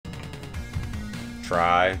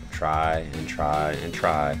try and try and try and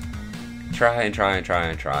try. Try and try and try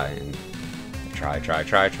and try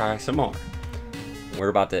and try some more. We're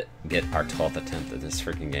about to get our 12th attempt at this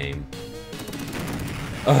freaking game.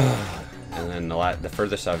 And then the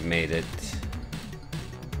furthest I've made it,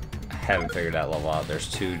 I haven't figured that level out. There's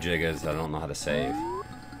 2 gigas that I don't know how to save.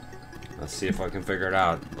 Let's see if I can figure it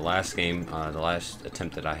out. The last game, the last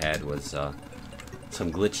attempt that I had was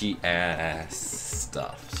some glitchy ass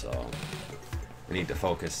stuff. So I need to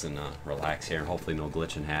focus and relax here, and hopefully no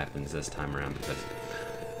glitching happens this time around, because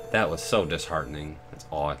that was so disheartening. That's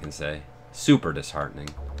all I can say. Super disheartening.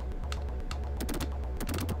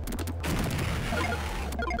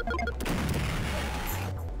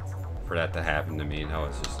 For that to happen to me, that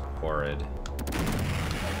was just horrid.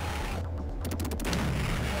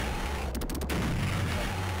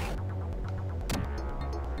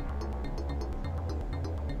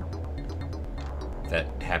 If that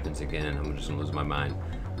happens again, I'm just gonna lose my mind.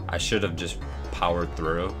 I should have just powered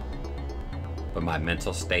through, but my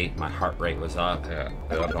mental state, my heart rate was up. It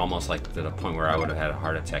was almost like to the point where I would have had a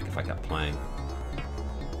heart attack if I kept playing.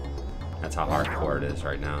 That's how hardcore it is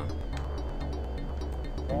right now.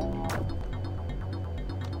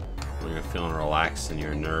 When you're feeling relaxed and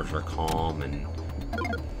your nerves are calm and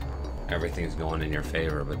everything's going in your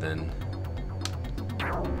favor, but then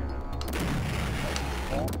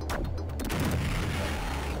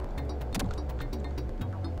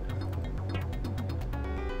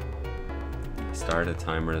started a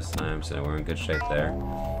timer this time, so we're in good shape there.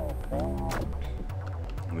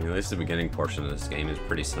 I mean, at least the beginning portion of this game is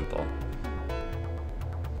pretty simple.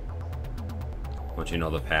 Once you know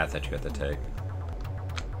the path that you have to take.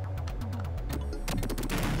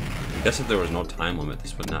 I guess if there was no time limit,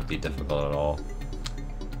 this would not be difficult at all.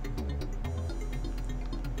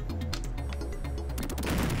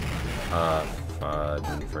 I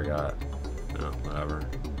forgot. No, whatever.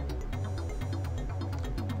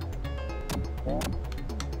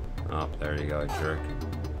 Oh, there you go, jerk.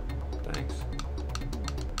 Thanks.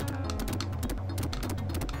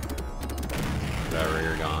 Whatever,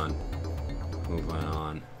 you're gone. Moving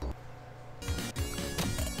on.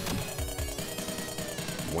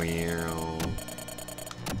 Wow.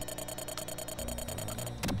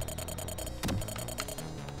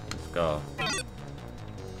 Let's go.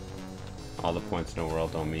 All the points in the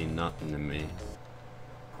world don't mean nothing to me.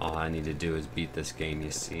 All I need to do is beat this game,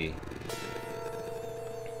 you see.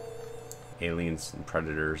 Aliens and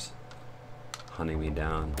predators hunting me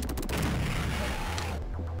down.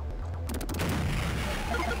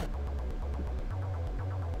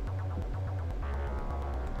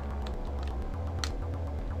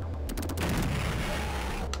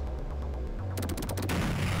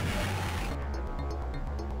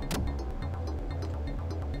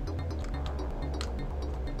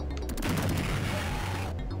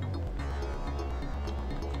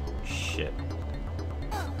 Shit.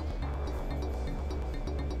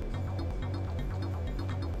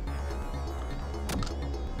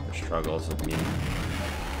 The struggles of me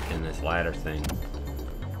in this ladder thing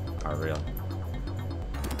are real.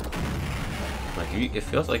 Like, it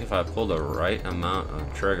feels like if I pull the right amount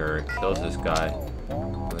of trigger, it kills this guy.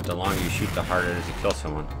 But the longer you shoot, the harder it is to kill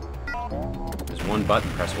someone. This one button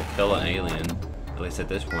press will kill an alien, at least at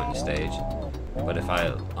this point in the stage. But if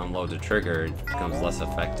I unload the trigger, it becomes less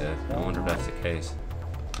effective. I wonder if that's the case.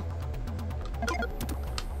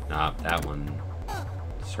 Nah, that one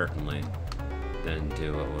certainly didn't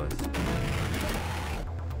do what was.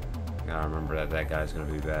 Gotta remember that that guy's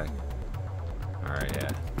gonna be back. Alright, yeah.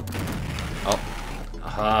 Oh!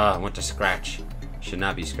 Aha! I went to scratch. Should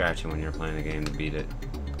not be scratching when you're playing a game to beat it.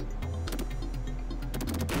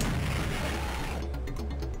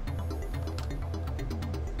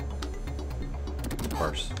 Of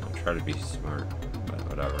course, I'll try to be smart, but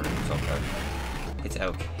whatever, it's okay. It's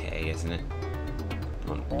okay, isn't it?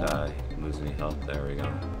 Don't die, lose any health, there we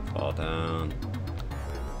go. Fall down.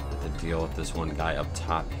 Have to deal with this one guy up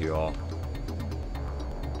top here all.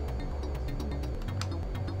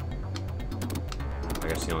 I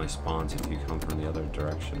guess he only spawns if you come from the other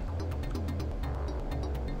direction.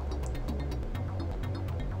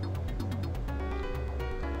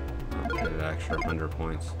 I'll get an extra 100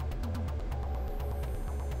 points.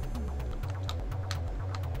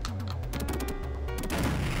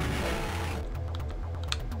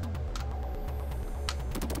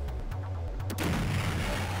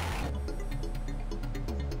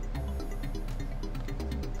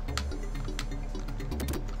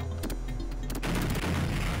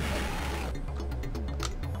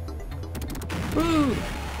 Woo!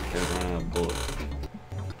 Bullet.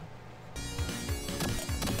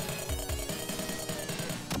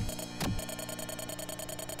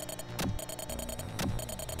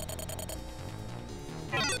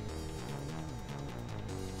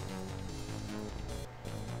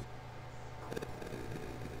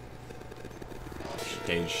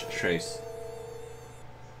 cage trace.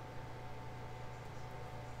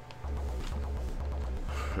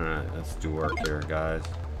 Alright, let's do work here, guys.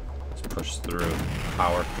 Let's push through,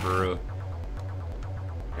 power through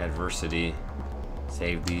adversity,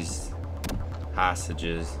 save these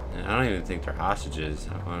hostages. And I don't even think they're hostages.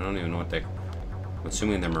 I don't even know what they. I'm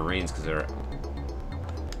assuming they're Marines because they're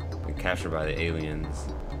been captured by the aliens.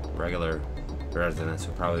 Regular residents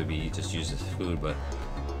would probably be just used as food, but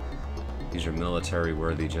these are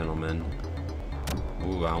military-worthy gentlemen.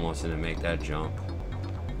 Ooh, I almost didn't make that jump.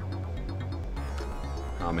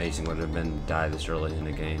 How amazing would it have been to die this early in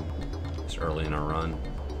the game, this early in a run.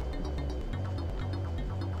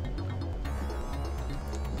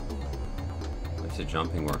 At least the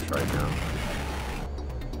jumping works right now.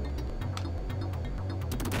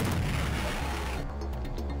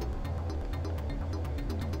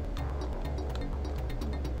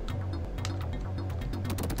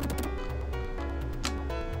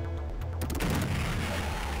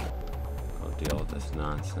 Go deal with this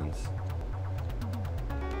nonsense.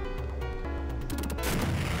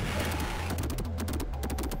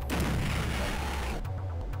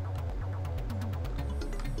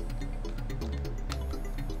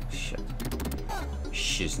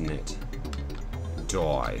 Shiznit.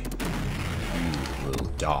 Die. You will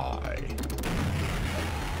die.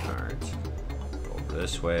 Alright. Go over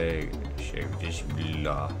this way. Shave this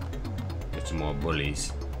blah. Get some more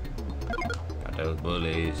bullies. Got those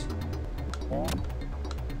bullies.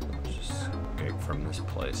 Let's just escape from this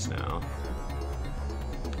place now.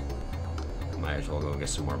 Might as well go get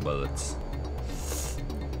some more bullets. It's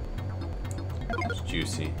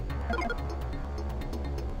juicy.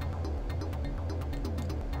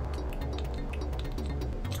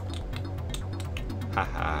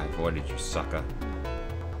 Haha, I avoided you, sucker.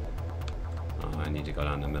 Oh, I need to go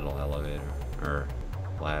down the middle elevator, or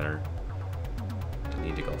ladder. I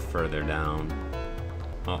need to go further down.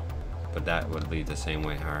 Oh, but that would lead the same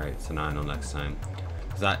way. Alright, so now I know next time.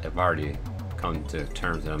 Because I've already come to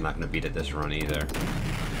terms that I'm not going to beat it this run either.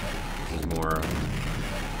 This is more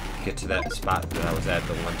get to that spot that I was at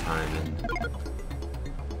the one time and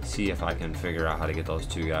see if I can figure out how to get those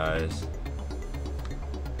two guys.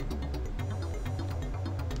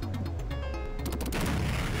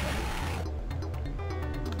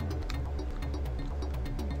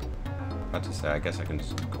 About to say, I guess I can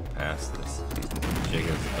just go past this. These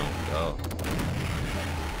jiggers don't go.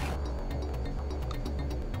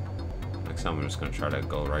 Next time I'm just gonna try to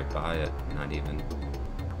go right by it, not even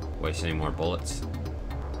waste any more bullets.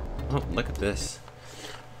 Oh, look at this.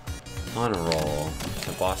 On a roll. Is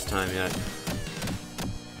it boss time yet?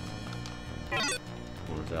 Or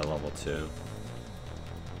is that level 2?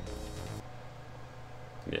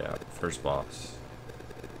 Yeah, first boss.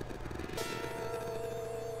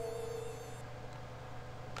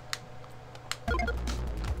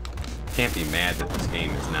 Can't be mad that this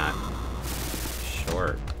game is not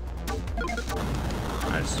short.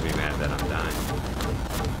 I just be mad that I'm dying.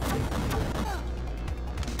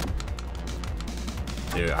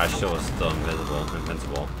 Dude, I still was still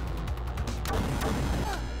invincible.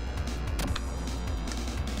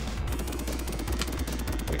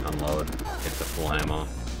 We unload, get the full ammo.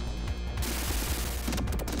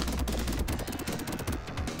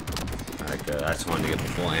 Alright, good. I just wanted to get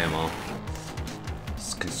the full ammo.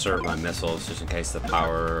 Conserve my missiles just in case the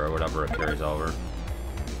power or whatever it carries over.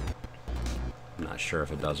 I'm not sure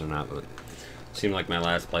if it does or not, but it seemed like my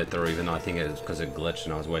last playthrough, even though I think it was because it glitched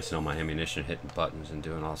and I was wasting all my ammunition hitting buttons and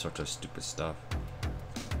doing all sorts of stupid stuff.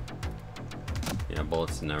 Yeah,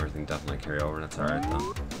 bullets and everything definitely carry over, and that's alright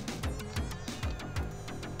though.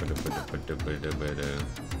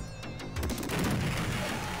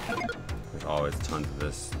 There's always tons of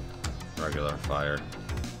this regular fire.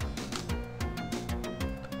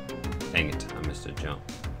 Dang it, I missed a jump.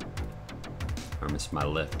 I missed my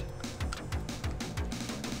lift.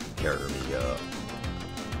 Carry me up.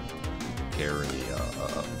 Carry me up.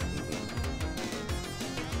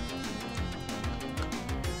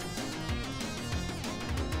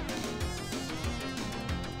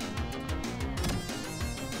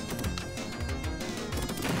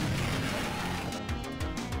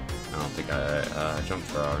 I don't think I jumped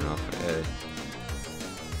far enough.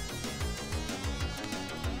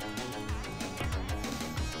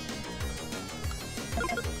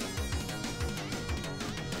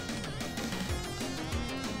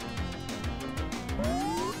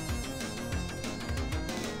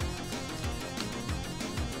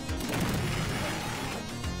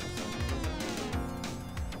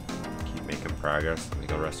 Progress. Let me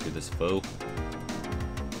go rescue this foe.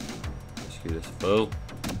 Rescue this foe.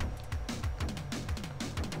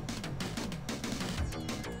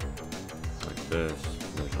 this?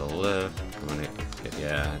 There's a lift. I'm gonna get,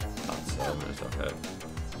 yeah, I thought so. It's okay.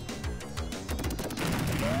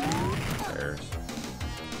 There's.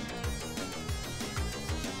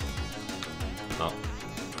 Oh,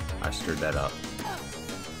 I screwed that up.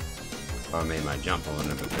 If I made my jump, I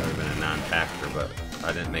wouldn't have, it would have been a non-factor, but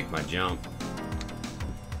I didn't make my jump.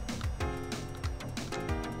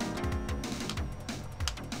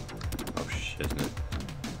 Oh shit, isn't it?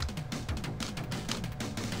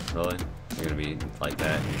 Really? You're gonna be like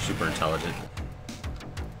that? You're super intelligent.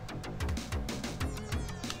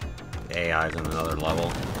 The AI's on another level.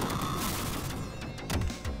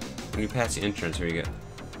 When you pass the entrance, here you get.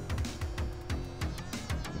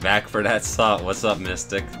 Back for that salt. What's up,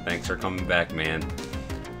 Mystic? Thanks for coming back, man.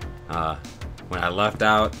 When I left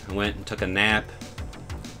out, I went and took a nap.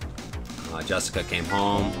 Jessica came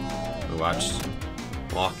home. We watched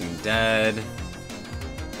Walking Dead.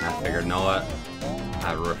 I figured, know what?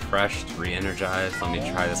 I refreshed, re-energized. Let me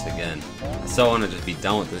try this again. I still want to just be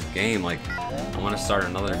done with this game. Like, I want to start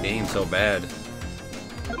another game so bad.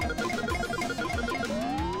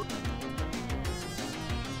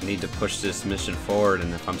 I need to push this mission forward,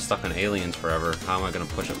 and if I'm stuck on aliens forever, how am I going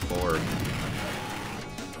to push it forward?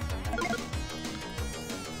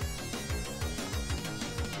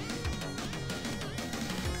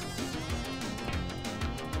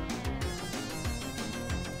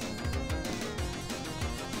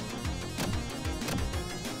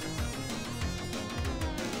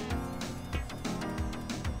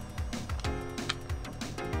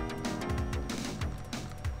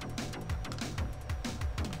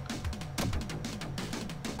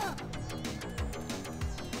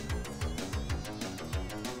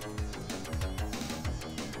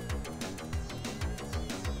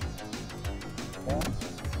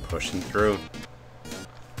 Pushing through.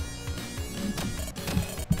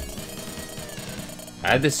 I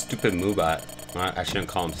had this stupid Moobot. I shouldn't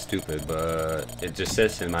call him stupid, but it just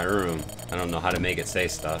sits in my room. I don't know how to make it say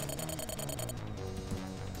stuff.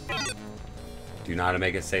 Do you know how to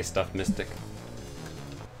make it say stuff, Mystic?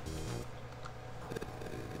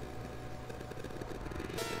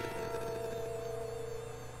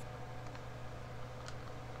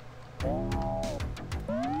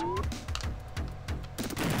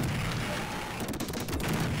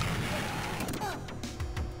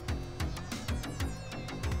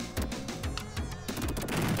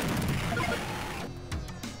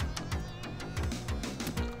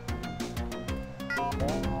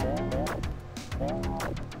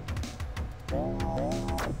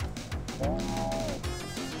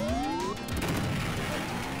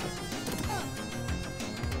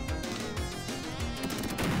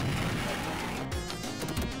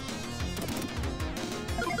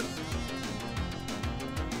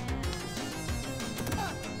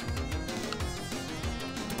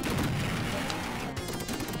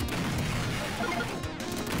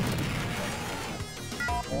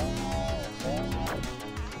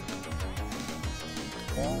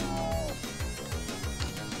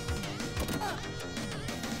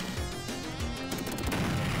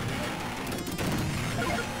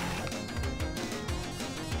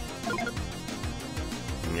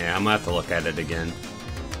 Yeah, I'm gonna have to look at it again.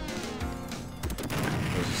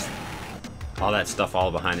 There's just all that stuff all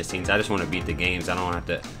behind the scenes. I just want to beat the games. I don't have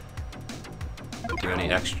to do any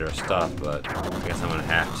extra stuff, but I guess I'm gonna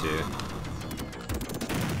have to.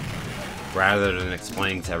 Rather than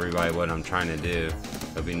explain to everybody what I'm trying to do,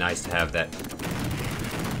 it'd be nice to have that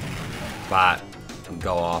bot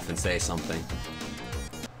go off and say something.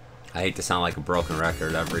 I hate to sound like a broken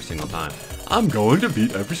record every single time. I'm going to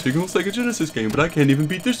beat every single Sega Genesis game, but I can't even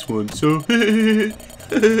beat this one, so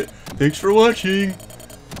thanks for watching.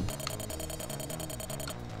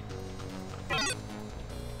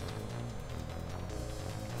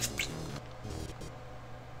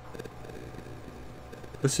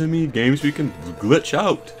 Let's send me games we can glitch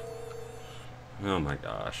out. Oh my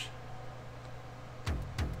gosh.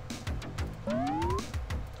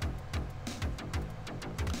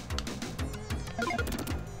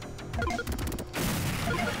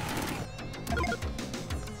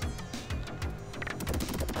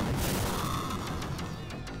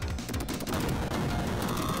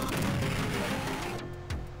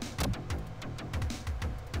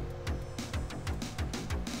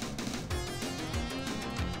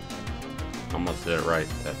 Almost did it right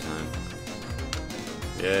that time.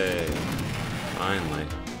 Yay. Finally.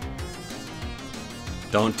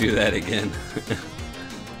 Don't do that again.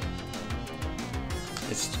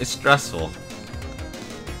 It's stressful.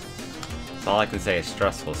 That's all I can say. It's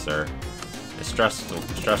stressful, sir. It's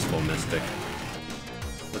stressful, Mystic.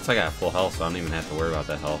 Looks like I got full health, so I don't even have to worry about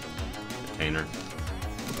that health container.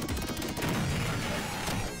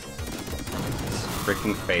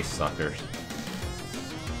 Freaking face suckers.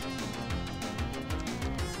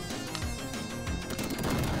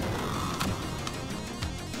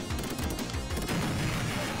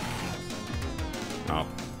 Oh.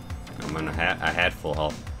 I had full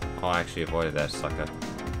health. Oh, I actually avoided that sucker.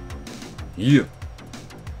 Yeah.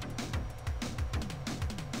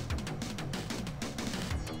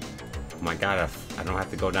 Oh my god, I don't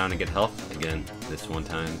have to go down and get health again this one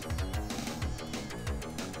time.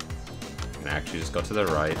 I can actually just go to the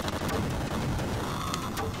right.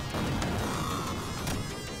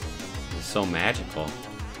 It's so magical.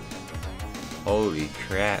 Holy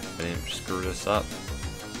crap, I didn't screw this up.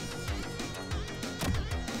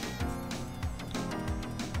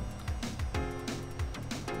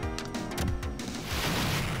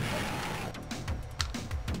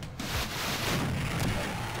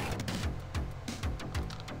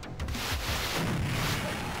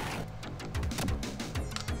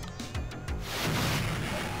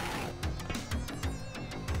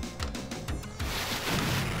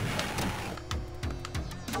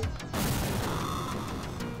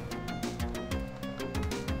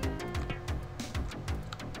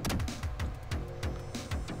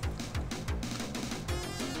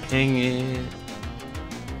 Dang it.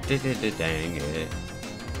 Dang it.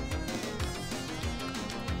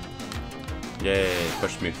 Yay,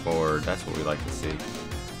 push me forward. That's what we like to see.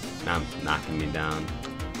 Now knocking me down.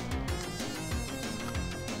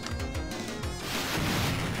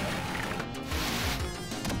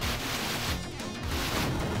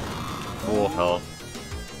 Full health.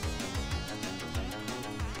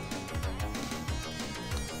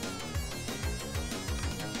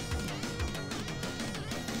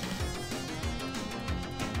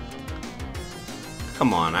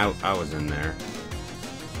 Come on, I was in there.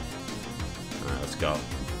 Alright, let's go.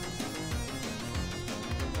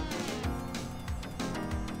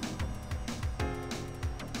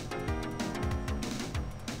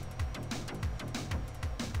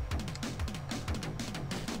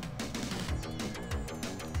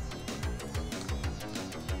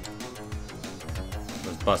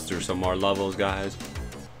 Let's bust through some more levels, guys.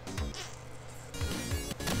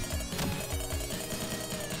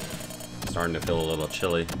 Starting to feel a little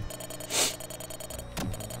chilly.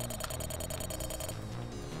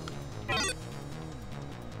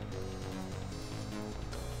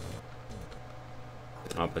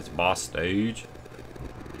 Up, it's boss stage.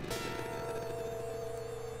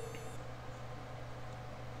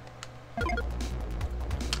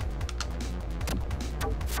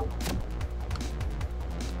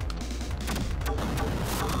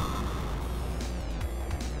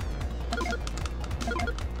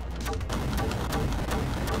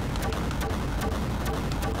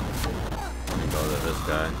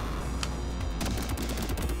 Guy.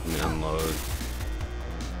 Let me unload.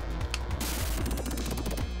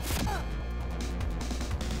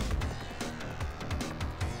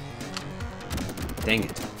 Dang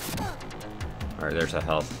it. Alright, there's a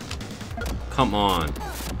health. Come on.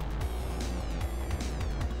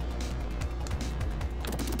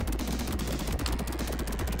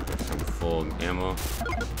 Some full ammo.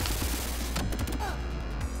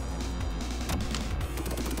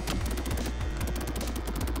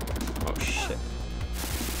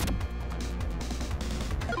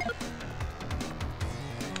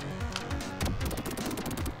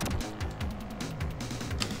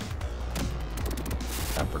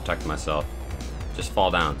 Protect myself. Just fall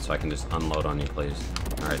down so I can just unload on you, please.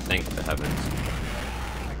 Alright, thank the heavens.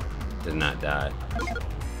 I did not die.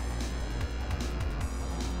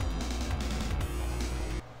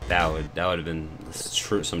 That would have been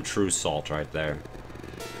some true salt right there.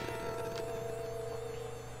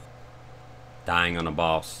 Dying on a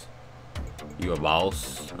boss. You a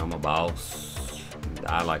boss? I'm a boss.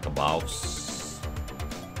 Die like a boss.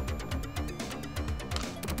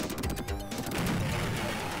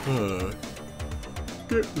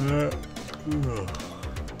 Get that.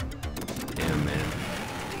 Damn, man.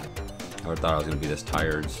 I never thought I was gonna be this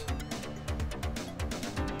tired.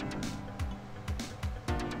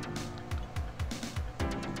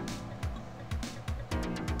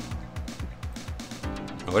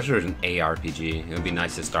 I wish there was an ARPG. It would be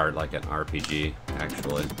nice to start like an RPG,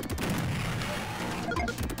 actually.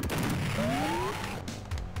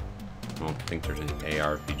 I don't think there's any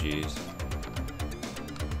ARPGs.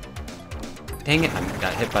 Dang it, I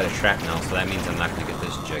got hit by the shrapnel, so that means I'm not gonna get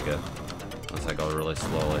this Jigga. Unless I go really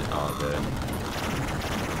slowly. Oh, good.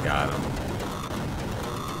 Got him.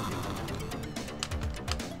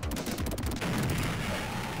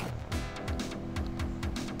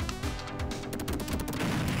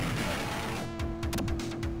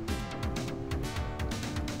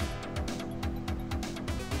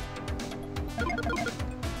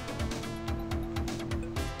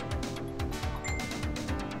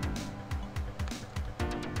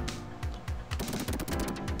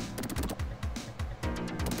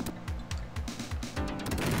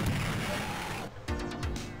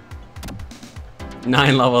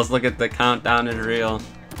 9 levels. Look at the countdown is real.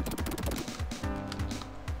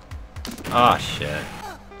 Oh shit.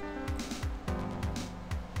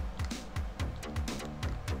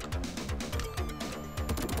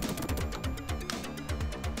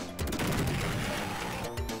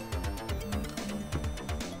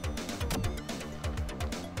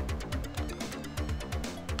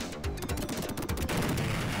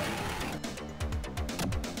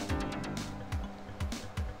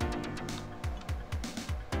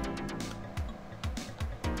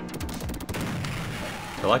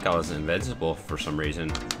 I feel like I was invincible for some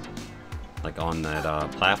reason, like on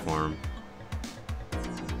that platform.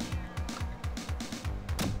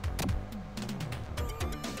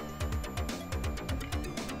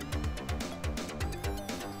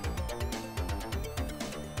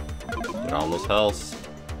 Get all those healths.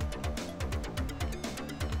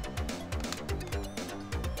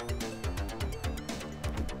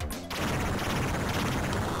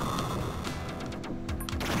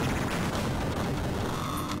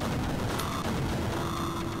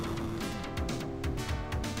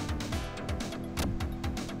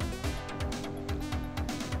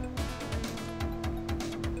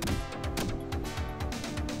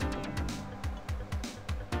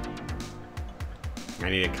 I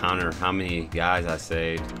need to counter how many guys I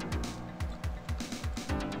saved.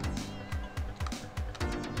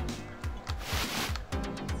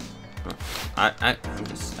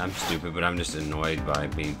 I'm stupid, but I'm just annoyed by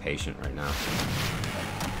being patient right now.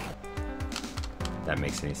 If that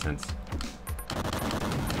makes any sense.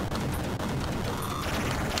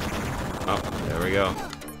 Oh, there we go.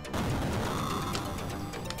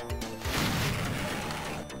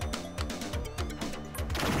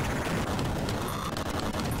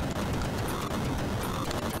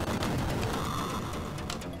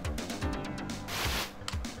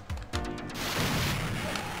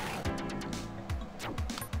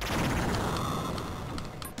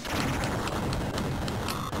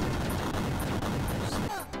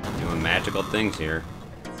 Doing magical things here.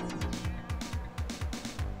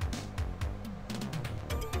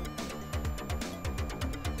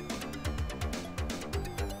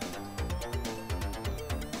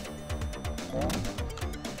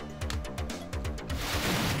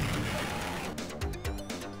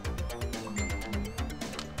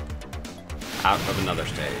 Out of another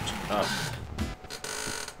stage. Oh.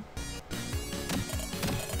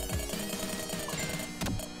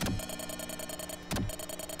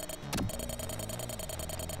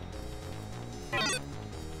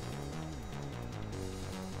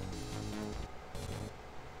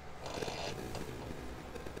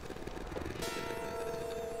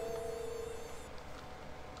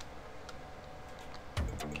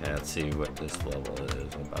 Okay, let's see what this level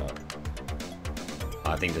is about.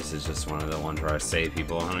 I think this is just one of the ones where I save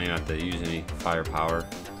people. I don't even have to use any firepower.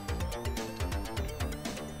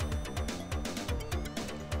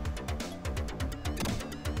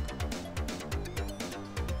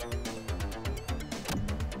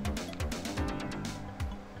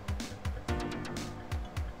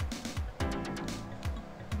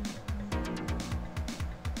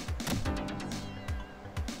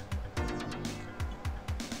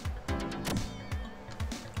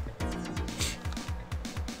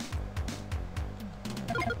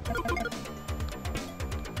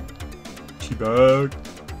 Teabag.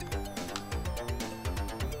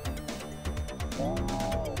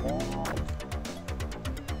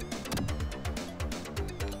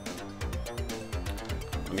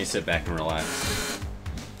 Let me sit back and relax.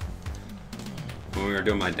 When we were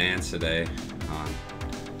doing my dance today, I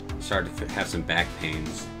started to have some back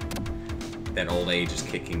pains. That old age is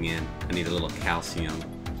kicking in. I need a little calcium.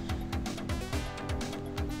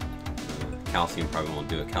 Calcium probably won't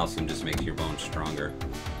do it. Calcium just makes your bones stronger.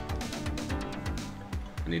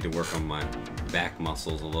 I need to work on my back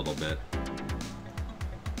muscles a little bit.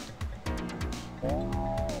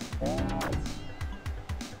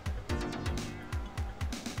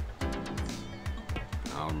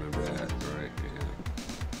 I'll remember that, right?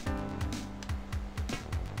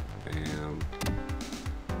 Yeah. Bam.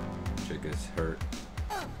 Chick is hurt.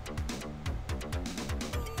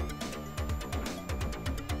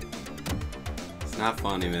 It's not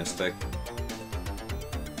funny, Mystic.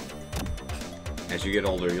 As you get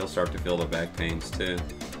older, you'll start to feel the back pains too.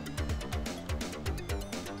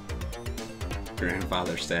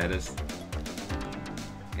 Grandfather status.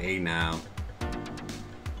 Hey now.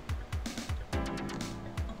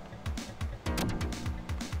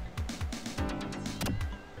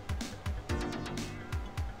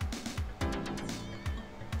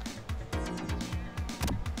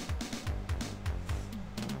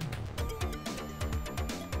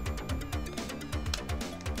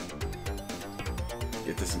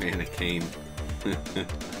 Get this man a cane. I'm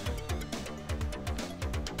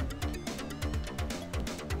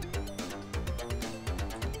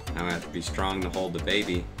gonna have to be strong to hold the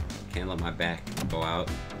baby. Can't let my back go out.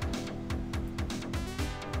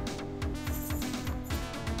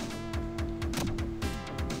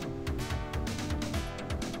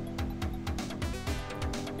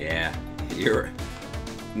 Yeah, you're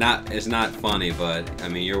not. It's not funny, but I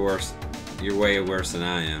mean, you're worse. You're way worse than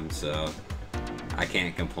I am, so I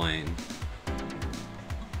can't complain.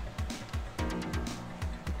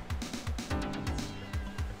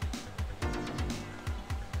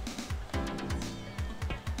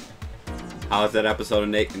 How was that episode of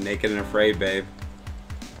Naked and Afraid, babe?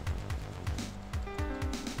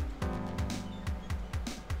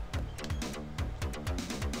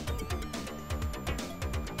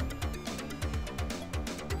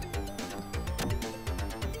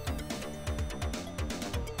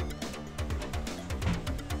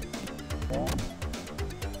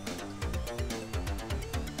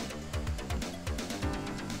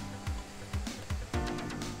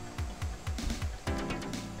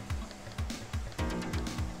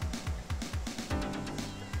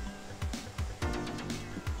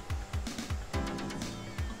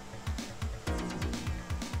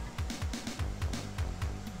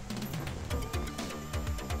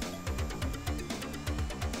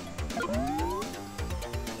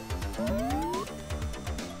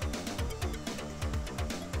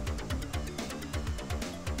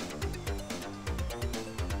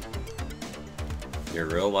 Your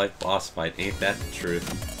real life boss fight, ain't that the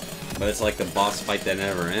truth? But it's like the boss fight that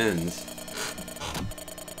never ends.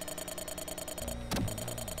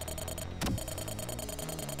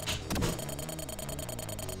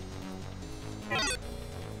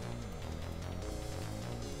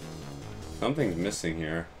 Something's missing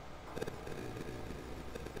here.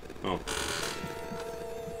 Oh.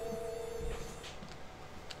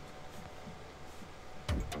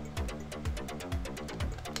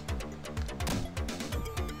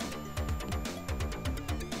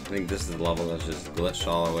 I think this is the level that's just glitched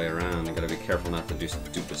all the way around. You gotta be careful not to do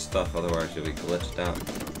stupid stuff, otherwise you'll be glitched out.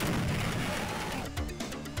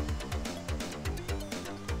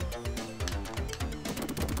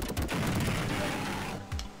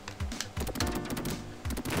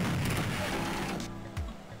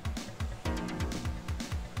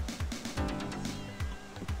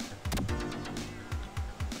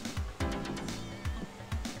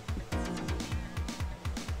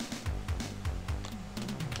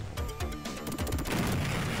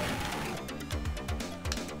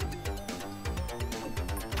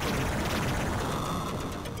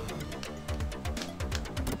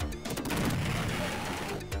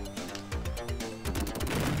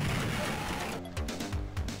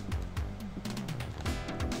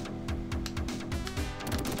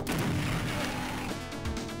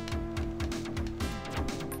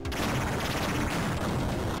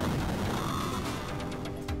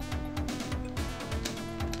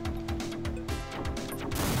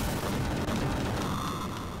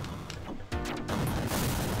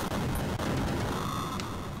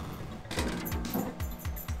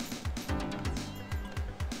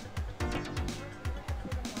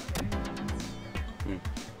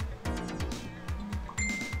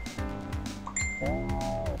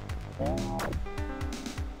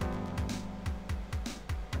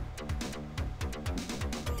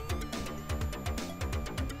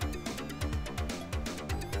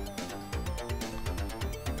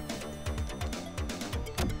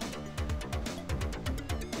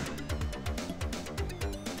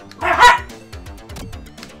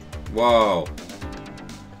 Whoa.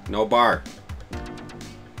 No bark.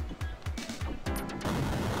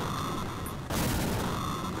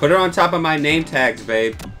 Put it on top of my name tags,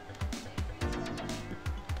 babe.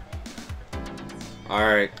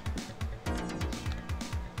 Alright.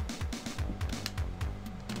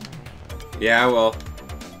 Yeah, I will.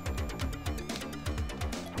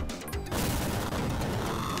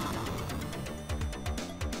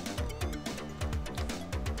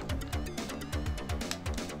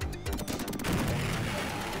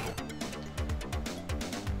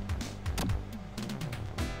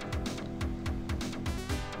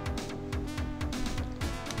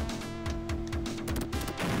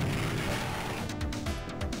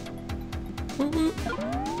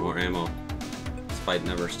 More ammo. This fight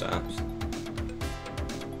never stops.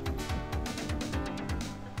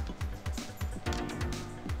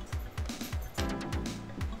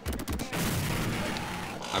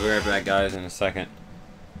 I'll be right back, guys, in a second.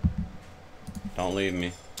 Don't leave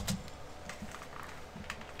me.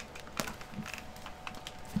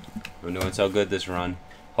 I'm doing so good this run.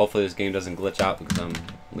 Hopefully this game doesn't glitch out because I'm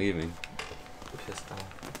leaving. Pissed off.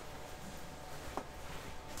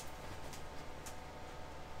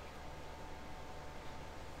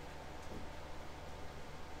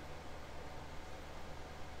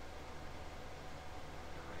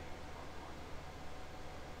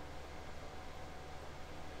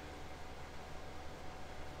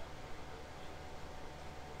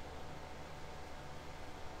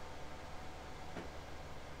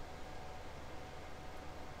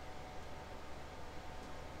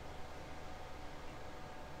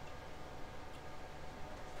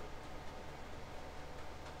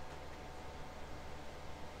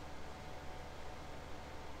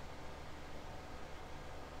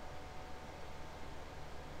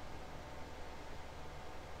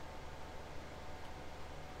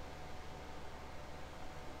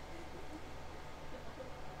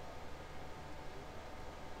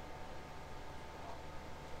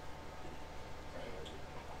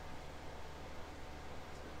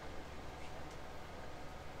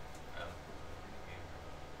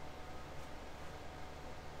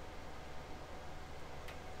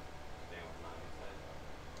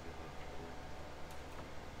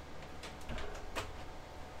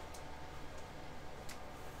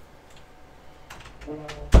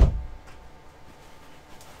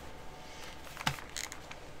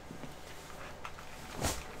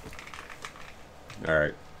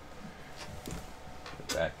 Alright.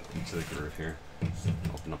 Get back into the groove here.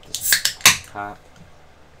 Open up this top.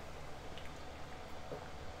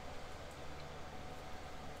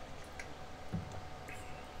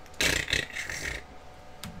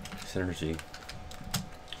 Synergy.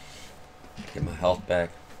 Get my health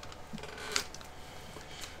back.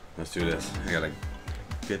 Let's do this. I got a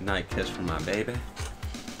good night kiss from my baby.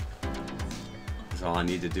 That's all I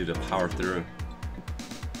need to do to power through.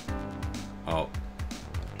 Oh.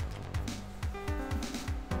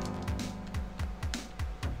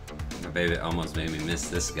 My baby almost made me miss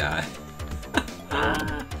this guy.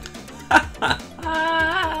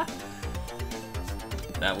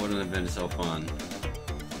 That wouldn't have been so fun.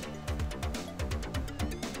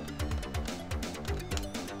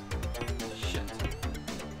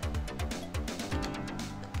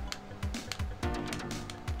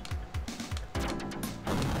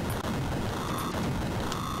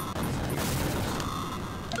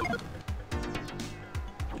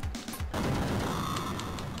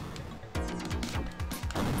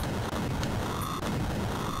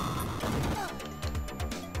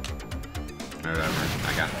 Whatever,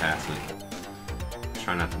 I got past it.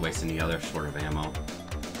 Try not to waste any other sort of ammo.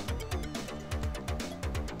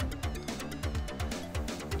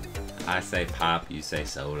 I say pop, you say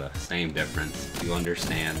soda. Same difference. You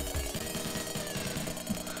understand?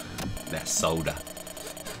 That's soda.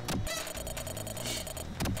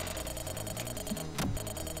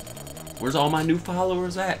 Where's all my new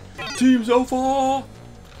followers at? Team Zophar!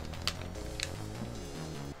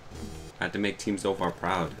 I have to make Team Zophar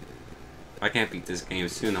proud. If I can't beat this game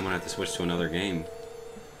soon, I'm gonna have to switch to another game.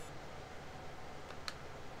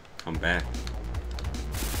 Come back.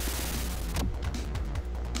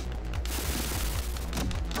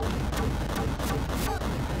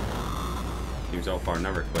 Team Zophar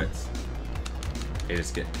never quits. They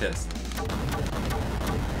just get pissed.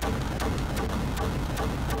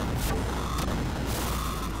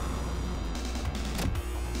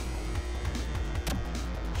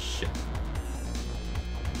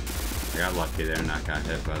 I got lucky there, not got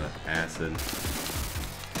hit by the acid.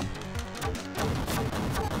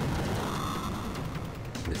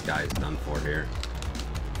 This guy's done for here.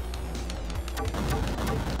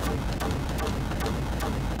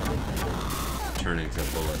 Turning to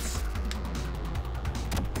bullets.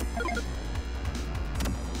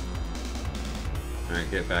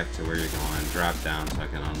 Alright, get back to where you're going. Drop down so I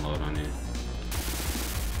can unload on you.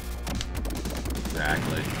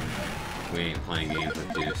 Exactly. We ain't playing games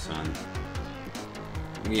with you, son.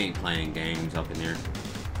 We ain't playing games up in here.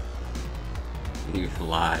 You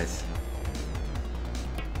lies.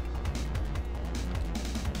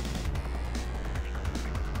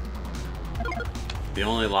 The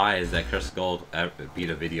only lie is that Chris Gold beat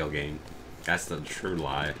a video game. That's the true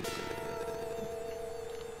lie.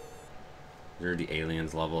 These are the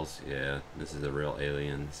aliens levels. Yeah, this is the real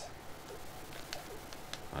aliens.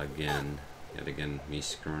 Again. Yet again, me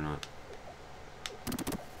screwing up.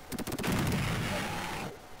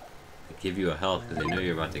 They give you a health because they know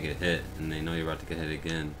you're about to get hit, and they know you're about to get hit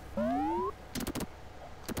again.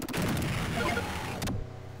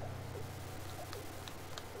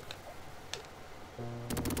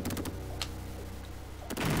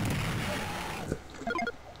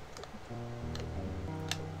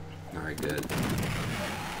 Alright, good.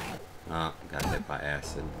 Got hit by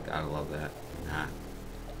acid. Gotta love that. Nah.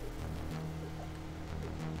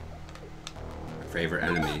 My favorite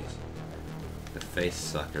enemies. The face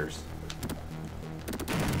suckers.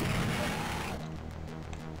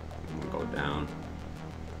 I'm gonna go down.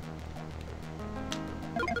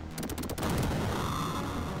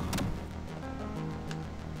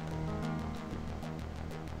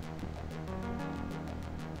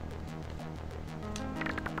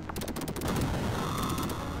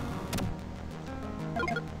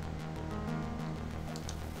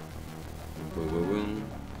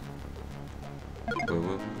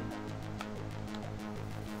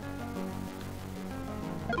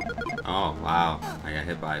 Oh, wow. I got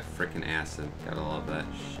hit by freaking acid. Gotta love that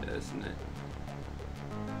shit, isn't it?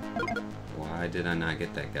 Why did I not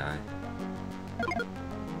get that guy?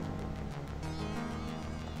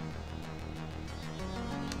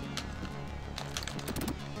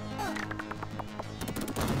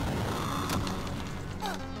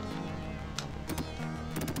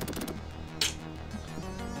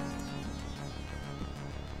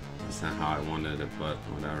 That's not how I wanted it, but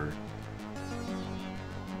whatever.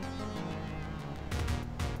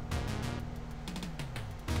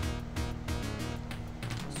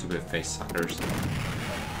 Stupid face suckers.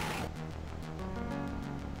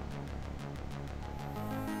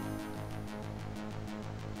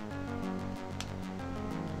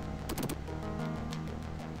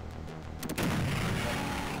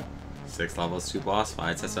 Six levels, 2 boss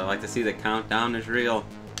fights. That's what I like to see. The countdown is real.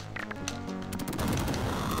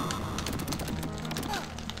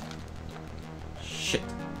 Shit.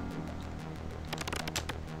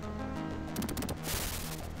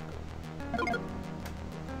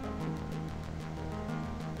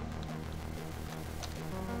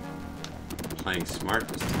 Playing smart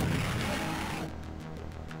this time.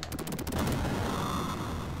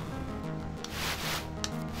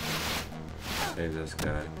 Save this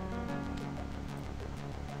guy.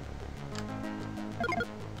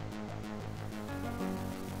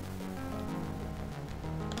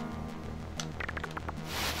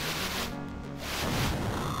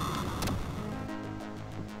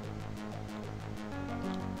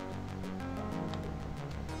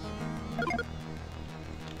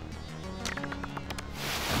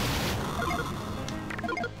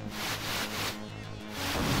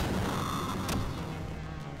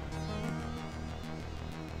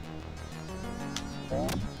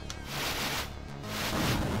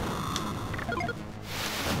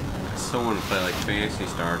 I still want to play like Fantasy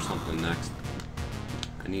Star or something next.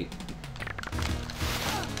 I need.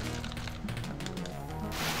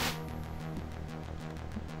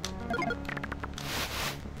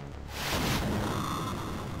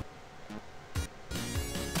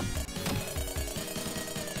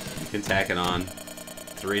 You can tack it on.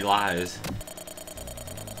 3 lives.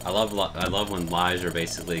 I love when lives are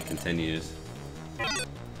basically continues.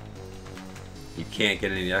 You can't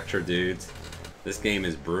get any extra dudes. This game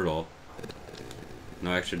is brutal.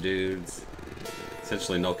 No extra dudes.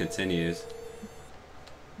 Essentially no continues.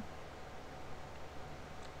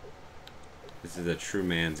 This is a true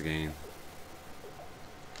man's game.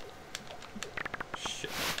 Shit.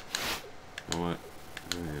 You know what?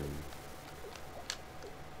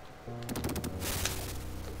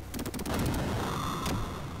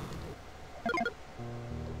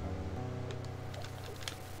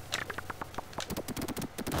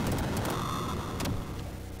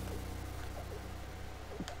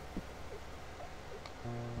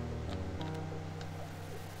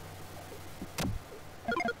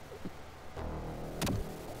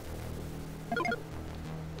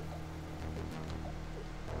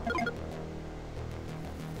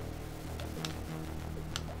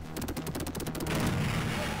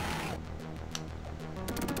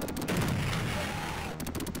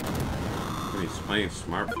 He's playing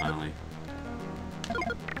smart finally.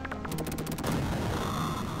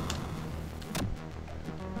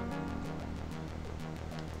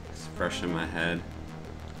 It's fresh in my head.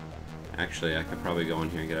 Actually, I could probably go in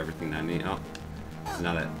here and get everything that I need. Oh, so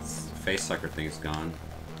now that face sucker thing's gone.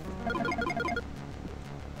 I don't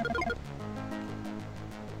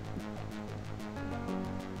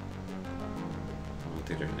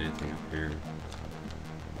think there's anything up here.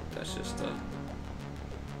 That's just a...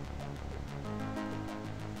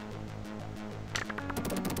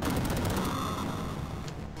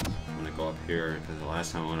 go up here because the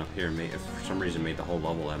last time I went up here made, for some reason, made the whole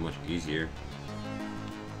level that much easier.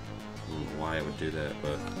 I don't know why I would do that,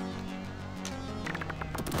 but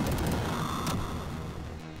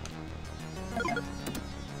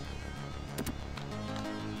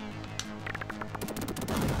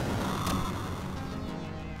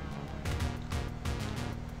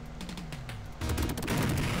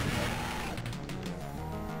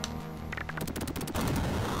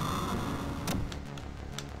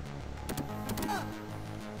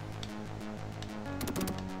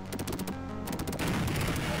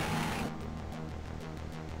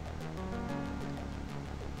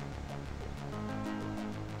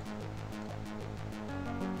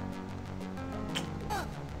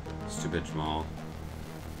Stupid Jamal.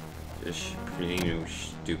 Just being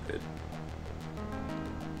stupid.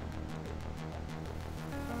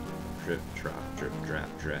 Drip, drop, drip,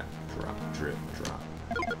 drop, drop, drop, drip, drop.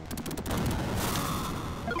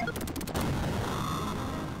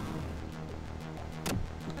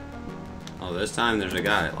 Oh, this time there's a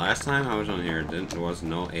guy. Last time I was on here, there was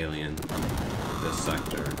no alien in this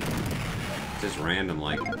sector. It's just random,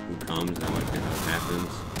 like, who comes and what happens.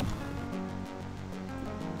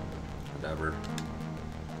 Whatever.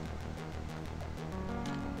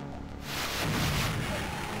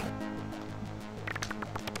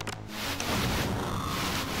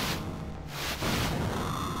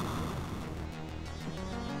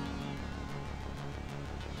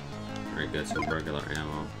 Alright, get some regular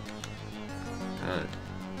ammo. Good.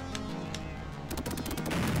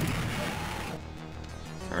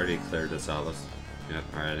 Already cleared this out. Let's. Yep.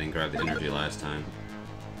 Alright, I didn't grab the energy last time.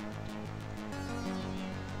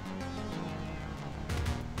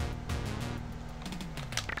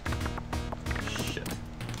 Shit.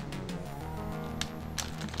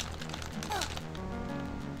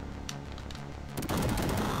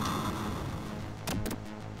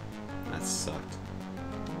 That sucked.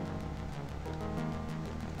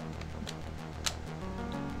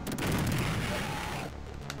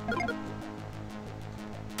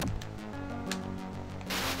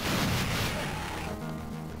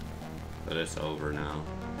 But it's over now.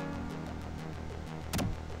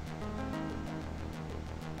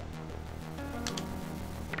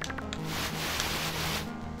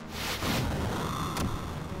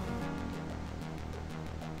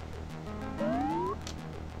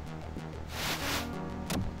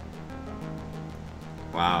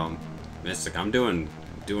 Wow, Mystic, I'm doing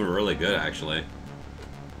really good actually.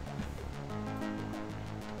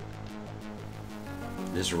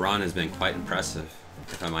 This run has been quite impressive,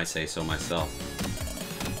 if I might say so myself.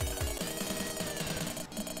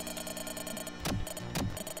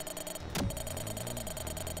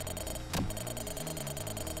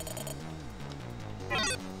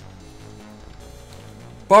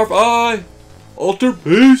 Barf-Eye! Alter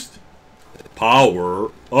Beast!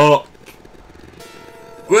 Power up!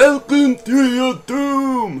 Welcome to your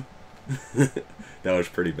doom! That was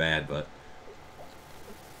pretty bad, but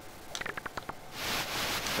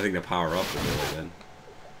I think the power up was really good.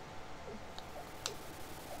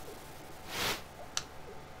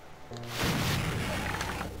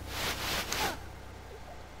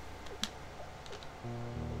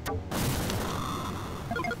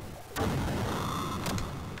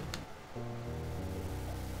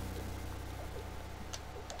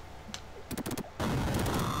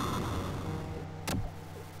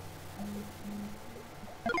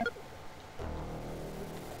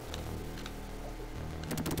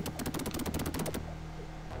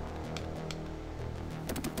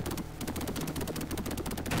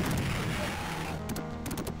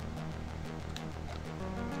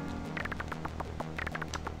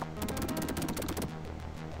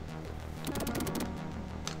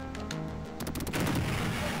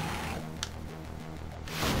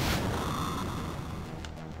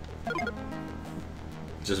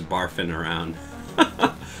 Just barfing around.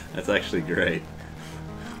 That's actually great.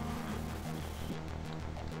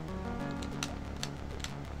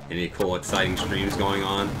 Any cool, exciting streams going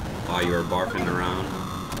on while you are barfing around?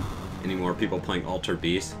 Any more people playing Alter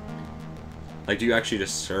Beast? Like, do you actually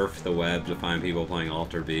just surf the web to find people playing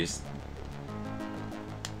Alter Beast?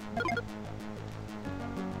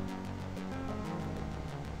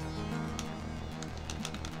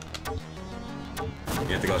 You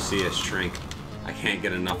have to go see his shrink. I can't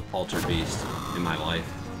get enough Alter Beast in my life.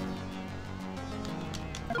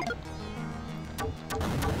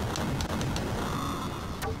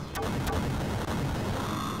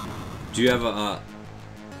 Do you have a,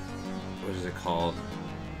 what is it called?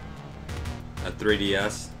 A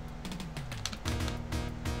 3DS?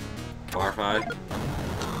 Wi-Fi?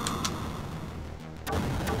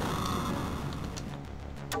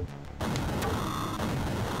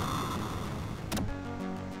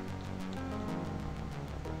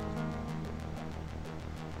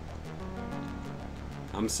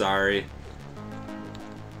 I'm sorry.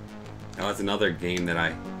 That was another game that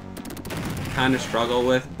I kind of struggle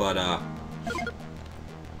with, but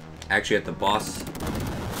actually at the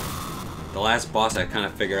last boss I kind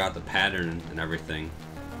of figured out the pattern and everything.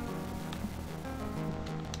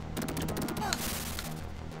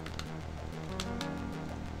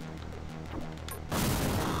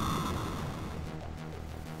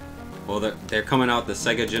 Well, they're coming out the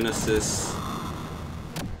Sega Genesis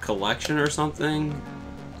collection or something.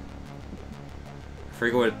 I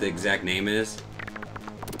forget what the exact name is.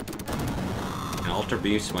 And Alter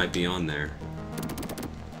Beast might be on there.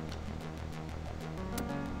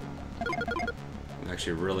 I'm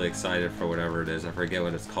actually really excited for whatever it is. I forget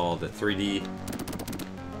what it's called. The 3D.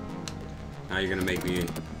 Now you're gonna make me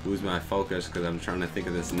lose my focus because I'm trying to think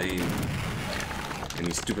of this name. And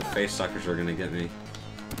these stupid face suckers are gonna get me.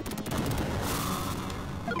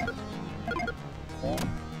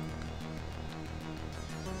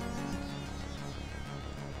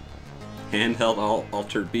 Handheld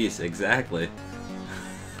Altered Beast, exactly.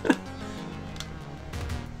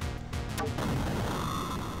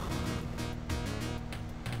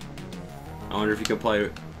 I wonder if you can play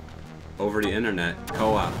over the internet,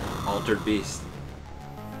 co-op, Altered Beast.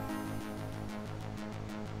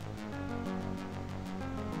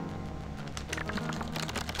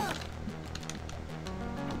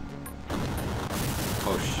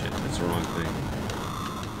 Oh shit, that's the wrong thing.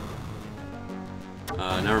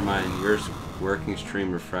 Never mind, yours working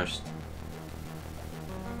stream refreshed.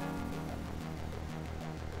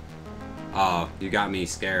 Oh, you got me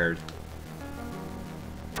scared.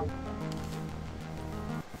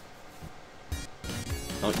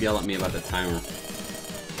 Don't yell at me about the timer.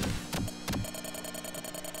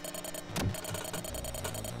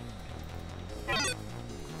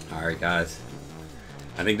 Alright guys.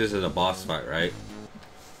 I think this is a boss fight, right?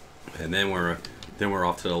 And then we're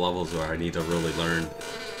off to the levels where I need to really learn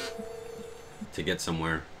to get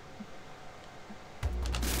somewhere.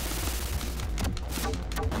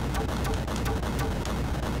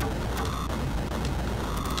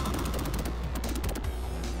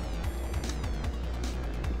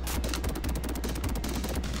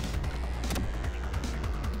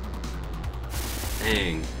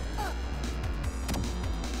 Dang.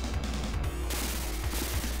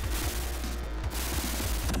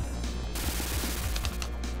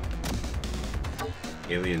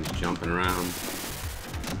 Aliens jumping around.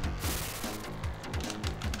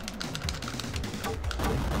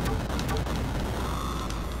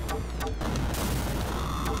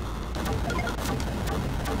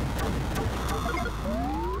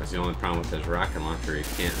 That's the only problem with this rocket launcher. You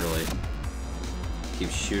can't really keep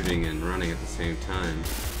shooting and running at the same time.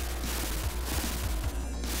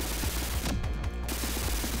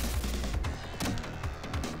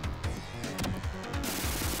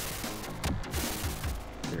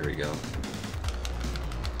 There we go.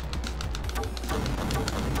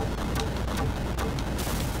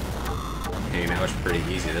 Hey, that was pretty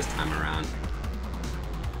easy this time around.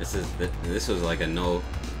 This was like a no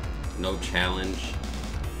challenge.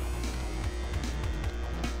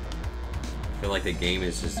 I feel like the game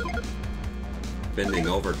is just bending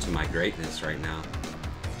over to my greatness right now.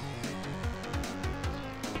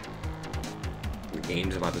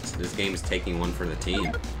 This game is taking one for the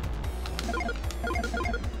team.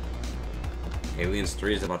 Aliens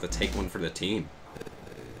 3 is about to take one for the team.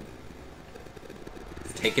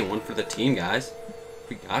 It's taking one for the team, guys.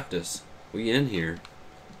 We got this. We in here.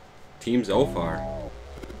 Team Zophar.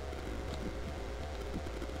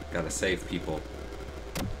 Gotta save people.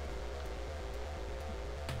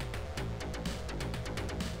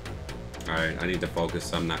 Alright, I need to focus,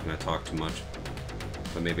 so I'm not going to talk too much.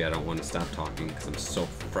 But maybe I don't want to stop talking because I'm so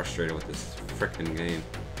frustrated with this frickin' game.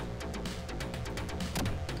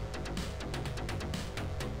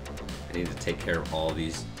 I need to take care of all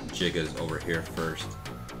these Gigas over here first.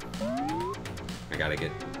 I gotta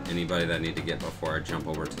get anybody that I need to get before I jump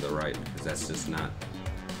over to the right, because that's just not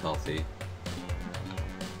healthy.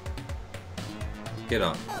 Get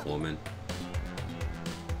up, woman.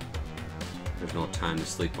 There's no time to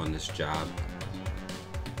sleep on this job.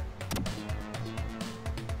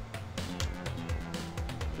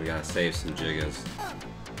 We gotta save some Gigas.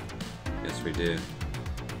 Yes, we do.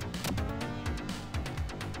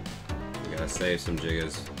 We gotta save some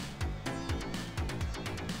Gigas.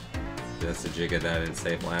 That's the Giga that I didn't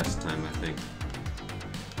save last time, I think.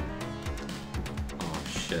 Oh,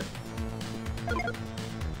 shit.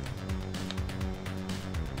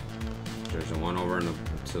 There's a one over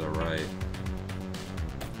to the right.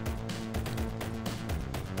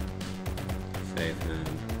 Save him.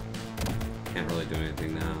 Can't really do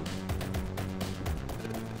anything now.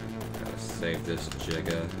 Gotta save this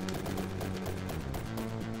Giga.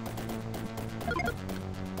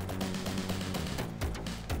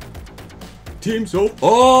 Team Zophar!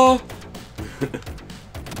 Oh!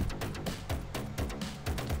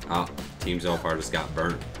 Oh, Team Zophar just got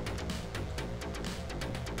burnt.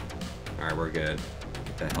 Alright, we're good.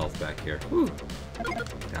 Get that health back here. Whew.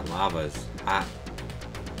 That lava is hot.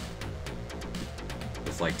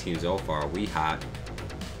 It's like Team Zophar, we hot.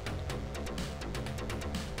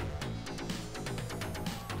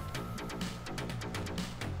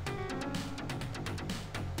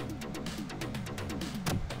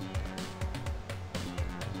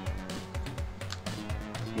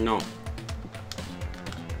 No.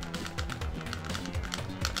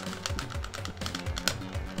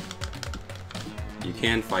 You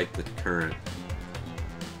can fight the current.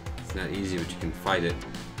 It's not easy, but you can fight it.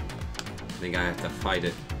 I think I have to fight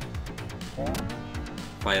it.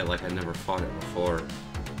 Fight it like I never fought it before.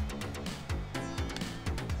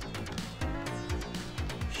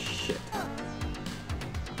 Shit.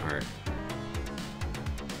 Alright.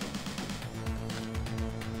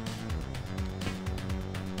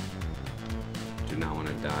 Do not want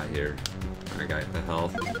to die here. Alright, got the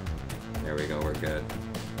health. There we go, we're good.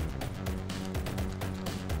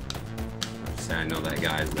 Say I know that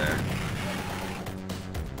guy's there.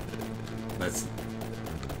 Let's...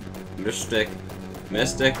 Mystic.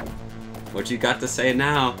 Mystic. What you got to say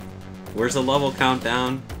now? Where's the level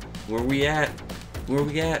countdown? Where we at? Where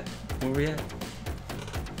we at? Where we at?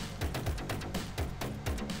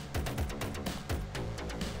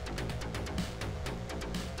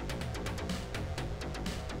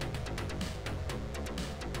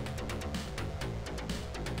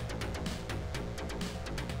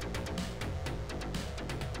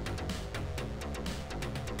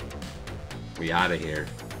 We out of here.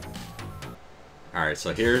 Alright,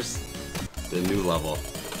 so here's the new level.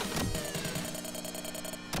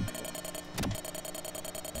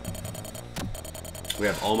 We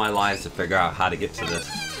have all my lives to figure out how to get to this.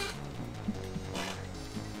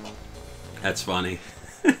 That's funny.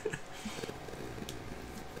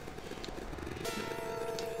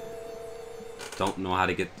 Don't know how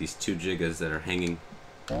to get these 2 gigas that are hanging.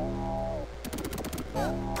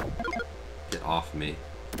 Get off me.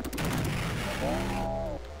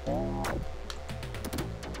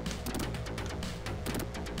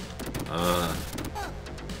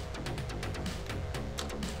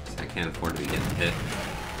 I can't afford to be getting hit.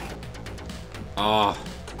 Oh.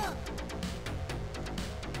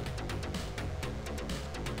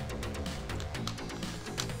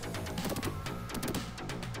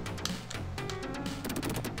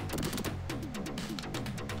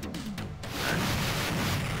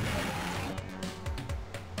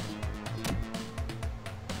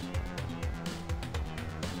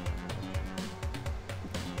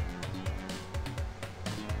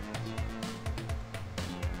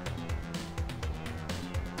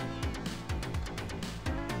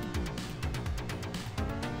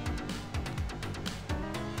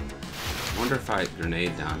 I wonder if I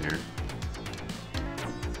grenade down here.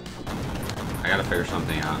 I gotta figure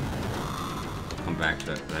something out. Come back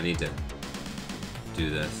to it, but I need to do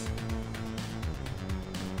this.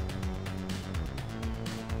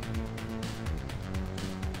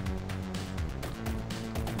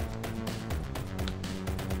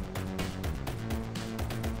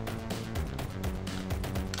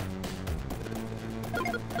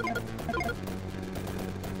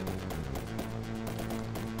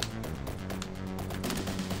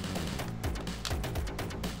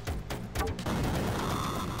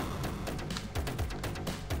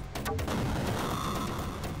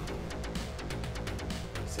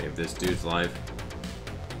 Save this dude's life.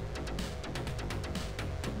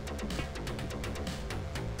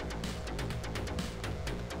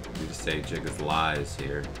 Need to save Jigga's lives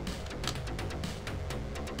here.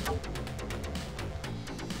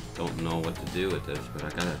 Don't know what to do with this, but I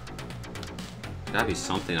gotta be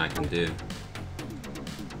something I can do.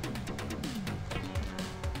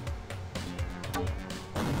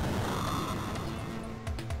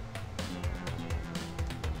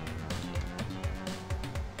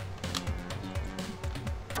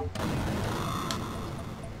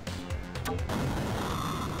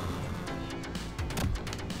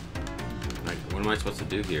 What am I supposed to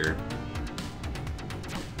do here?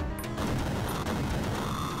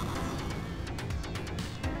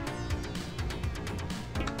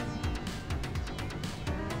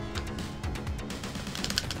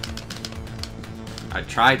 I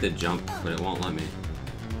tried to jump, but it won't let me.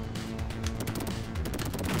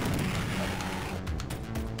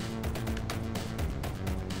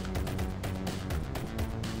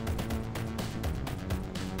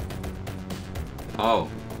 Oh,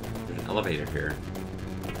 there's an elevator here.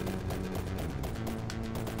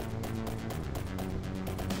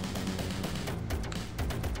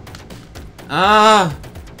 Ah!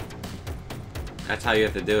 That's how you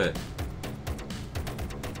have to do it.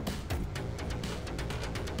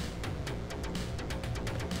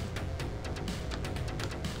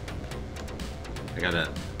 I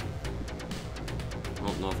gotta... I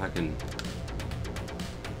don't know if I can...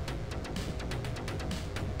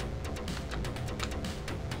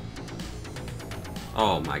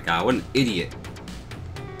 Oh my god, what an idiot.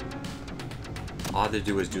 All I had to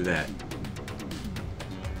do was do that.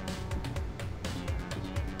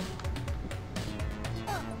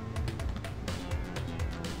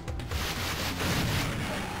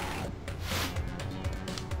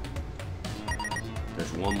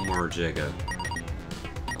 There's one more Jigga.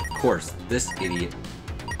 Of course, this idiot.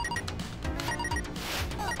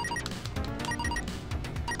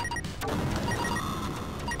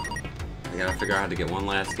 I gotta figure out how to get one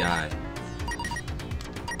last guy.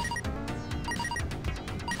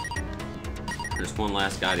 There's one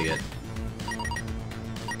last guy to get.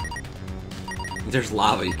 There's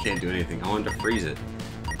lava, you can't do anything. I wanted to freeze it.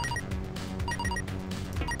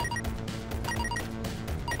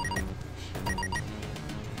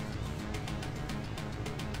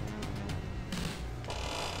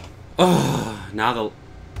 Oh, now the...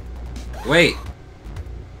 Wait!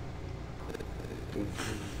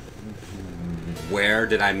 Where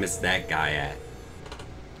did I miss that guy at?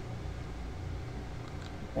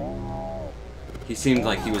 He seemed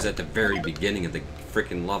like he was at the very beginning of the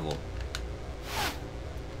freaking level.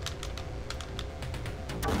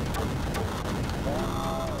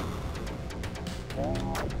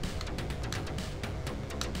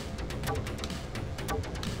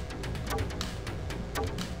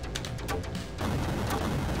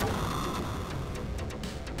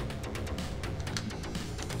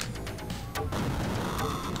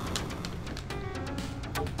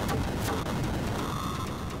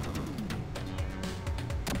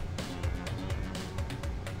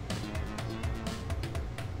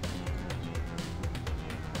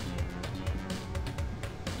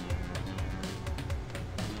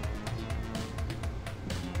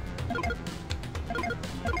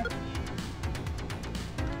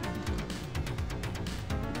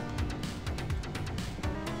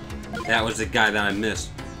 That was the guy that I missed.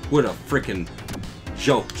 What a freaking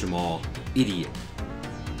joke, Jamal. Idiot.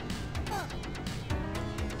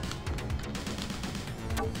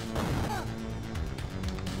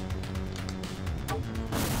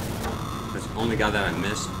 That's the only guy that I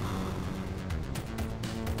missed.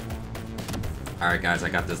 Alright guys, I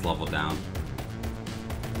got this level down.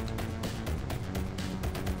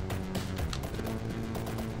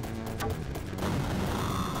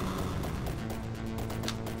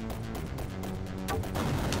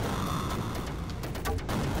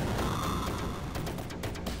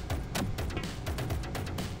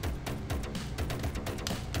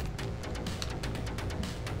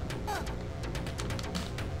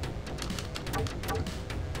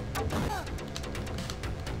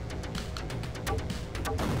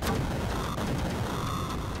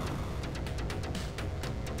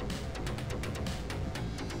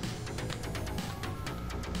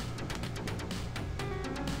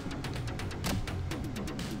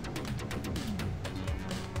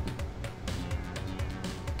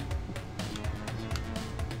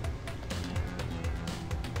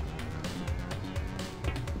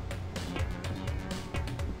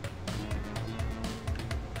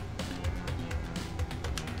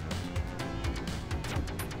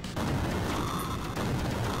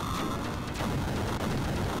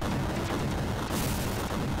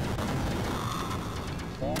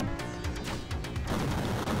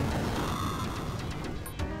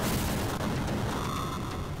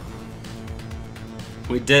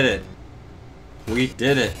 We did it. We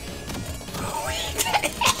did it.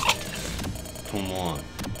 Come on.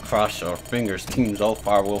 Cross our fingers. Team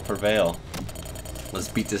Zophar will prevail. Let's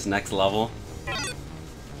beat this next level.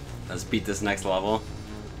 Let's beat this next level.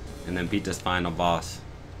 And then beat this final boss.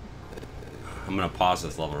 I'm gonna pause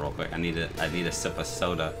this level real quick. I need a sip of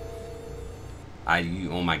soda.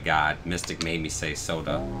 Oh my god. Mystic made me say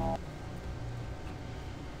soda.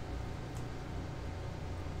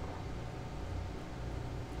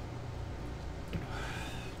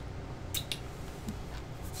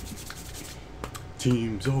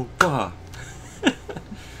 Team Zophar.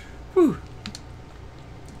 Whew.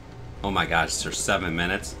 Oh my gosh, there's 7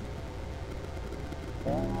 minutes.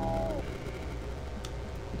 So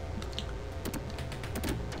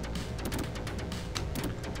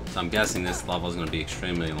I'm guessing this level is going to be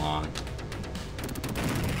extremely long.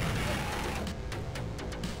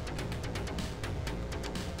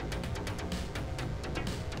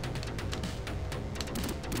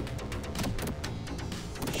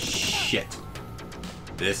 Shit.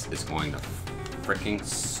 This is going to freaking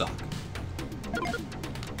suck.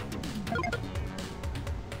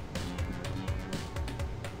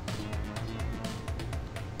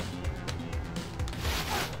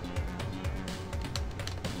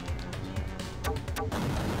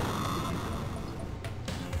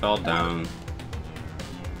 Fell down.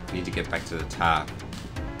 Need to get back to the top.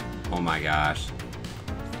 Oh my gosh.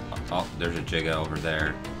 Oh, there's a Jigga over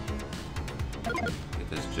there. Get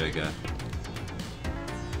this Jigga.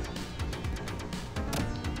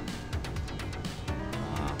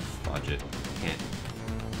 Fudge it. Can't.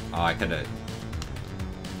 Oh, I could've.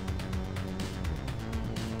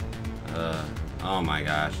 Oh my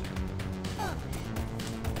gosh.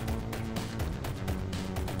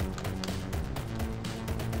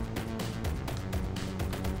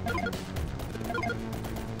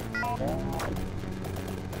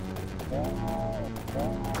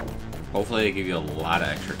 Hopefully they give you a lot of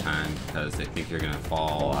extra time because they think you're gonna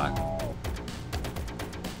fall a lot.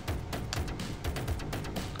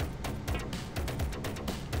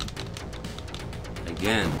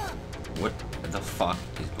 Again, what the fuck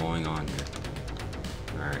is going on here?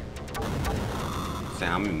 Alright. So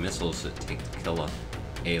how many missiles does it take to kill a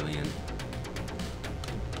alien?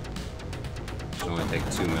 Should only take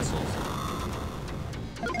 2 missiles.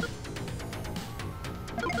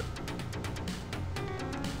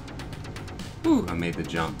 Whew, I made the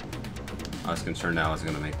jump. I was concerned I was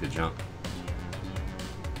gonna make the jump.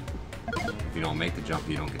 If you don't make the jump,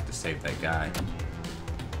 you don't get to save that guy.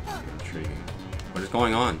 Intriguing. What is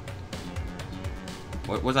going on?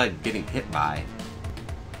 What was I getting hit by?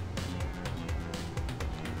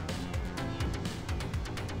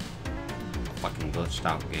 Fucking glitched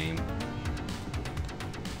out game.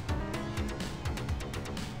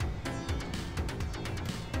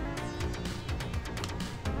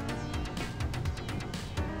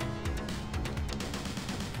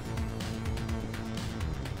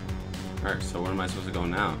 Alright, so where am I supposed to go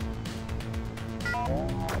now?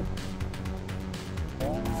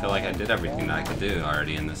 I feel like I did everything that I could do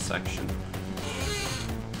already in this section.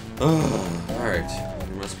 Oh, alright.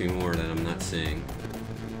 There must be more that I'm not seeing.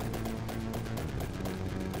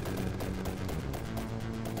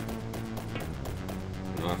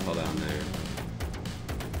 No, I fell down there.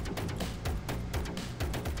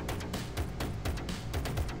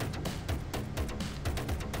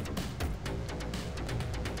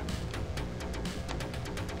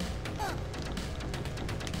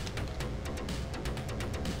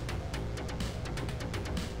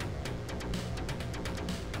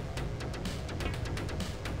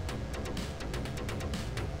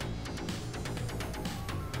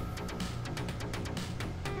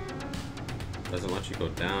 Doesn't let you go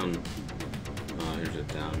down. Oh, here's it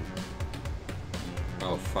down.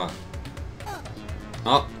 Oh, fuck.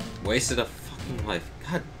 Oh, wasted a fucking life.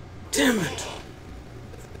 God damn it!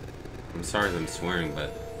 I'm sorry that I'm swearing, but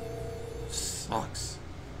it sucks.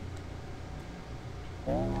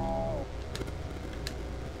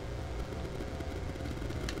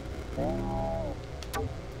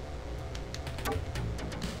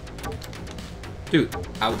 Dude,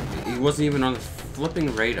 he wasn't even on the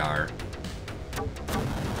flipping radar.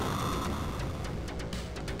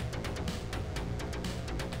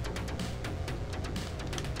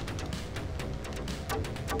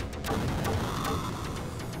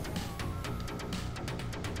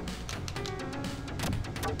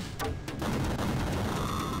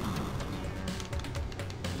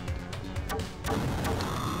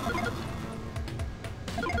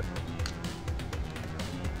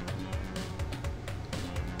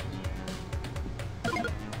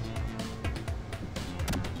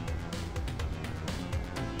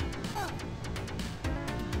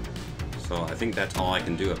 So I think that's all I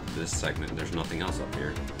can do up to this segment. There's nothing else up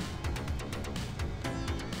here.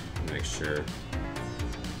 Make sure.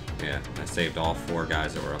 Yeah, I saved all 4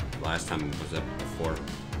 guys that were up. Last time it was up before.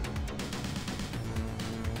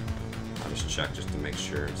 I'll just check just to make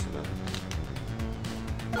sure. So that...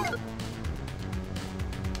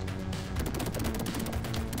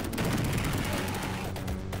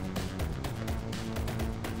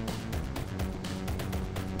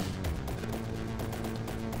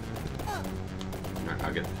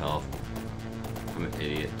 I'll get the health. I'm an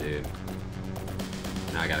idiot, dude.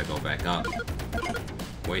 Now I gotta go back up.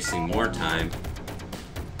 Wasting more time.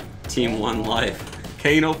 Team 1 life.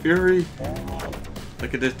 Kano Fury!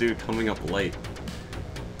 Look at this dude coming up late.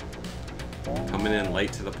 Coming in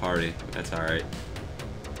late to the party. That's alright.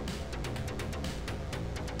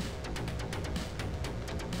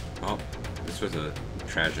 Oh, this was a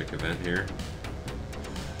tragic event here.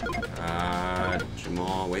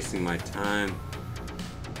 Jamal, wasting my time.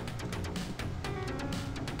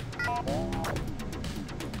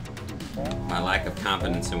 My lack of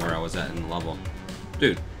confidence in where I was at in the level.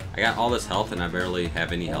 Dude, I got all this health and I barely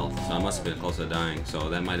have any health, so I must have been close to dying. So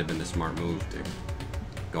that might have been the smart move to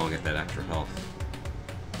go and get that extra health.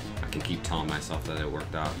 I can keep telling myself that it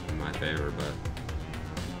worked out in my favor, but...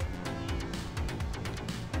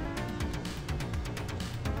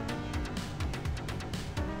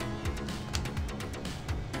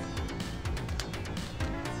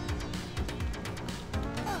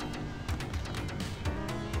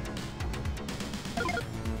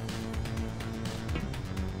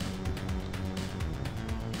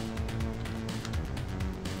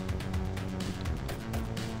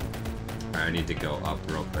 Alright, I need to go up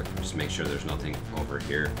real quick. Just make sure there's nothing over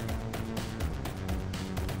here.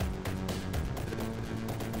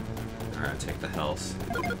 Alright, take the health.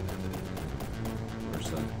 Where's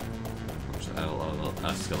the little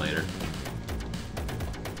escalator?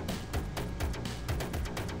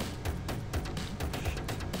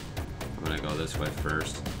 I'm gonna go this way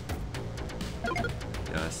first.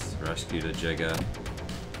 Yes, rescue the Jigga.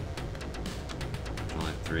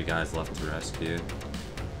 Only 3 guys left to rescue.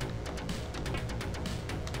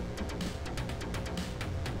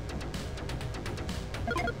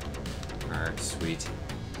 Alright, sweet.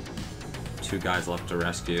 2 guys left to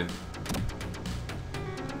rescue.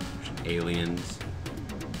 Aliens.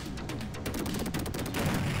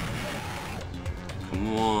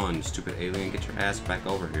 Come on, stupid alien, get your ass back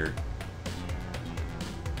over here.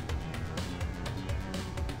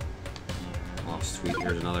 Oh, sweet,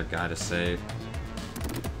 here's another guy to save.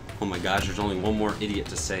 Oh my gosh, there's only one more idiot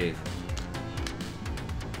to save.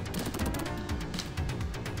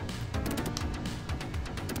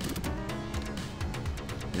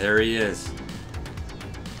 There he is.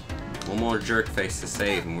 One more jerk face to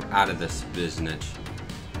save and we're out of this business.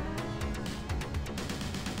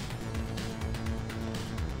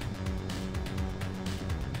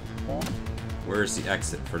 Where's the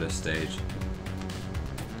exit for this stage?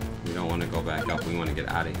 We don't want to go back up, we want to get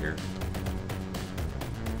out of here.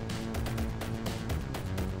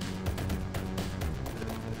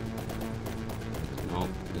 Nope,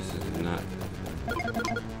 this is not.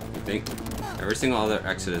 I think every single other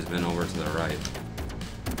exit has been over to the right.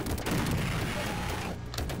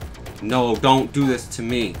 No, don't do this to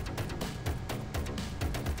me.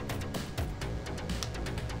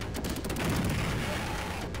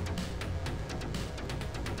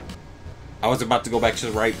 I was about to go back to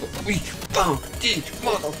the right, but we found the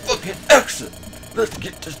motherfucking exit. Let's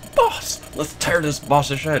get this boss. Let's tear this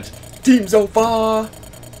boss's heads. Team Zophar.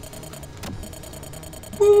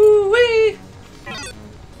 Woo-wee.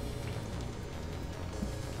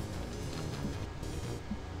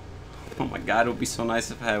 Oh my god, it would be so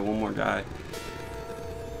nice if I had one more guy.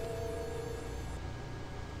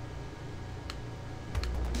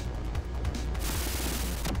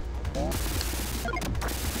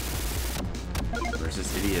 Where's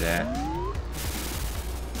this idiot at?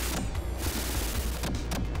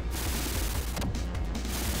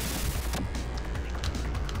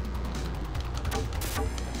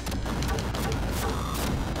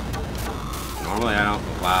 Normally I don't.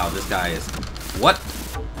 Wow, this guy is. What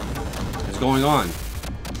is going on?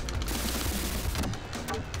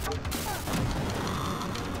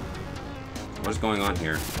 What is going on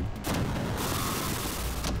here?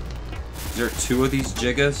 Is there 2 of these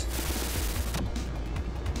Jiggas?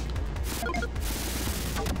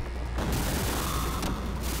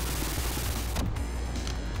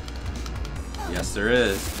 Yes, there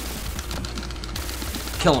is.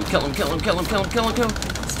 Kill him, kill him, kill him, kill him, kill him, kill him, kill him.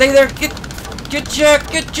 Stay there. Get Jack,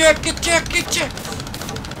 get Jack, get Jack, get Jack.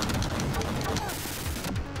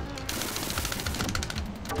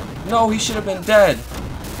 No, he should have been dead.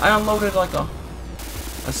 I unloaded like a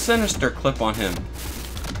sinister clip on him.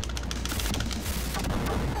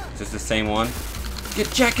 Is this the same one? Get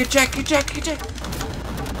Jack, get Jack, get Jack, get Jack.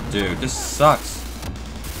 Dude, this sucks.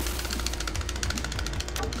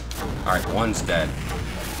 Alright, one's dead.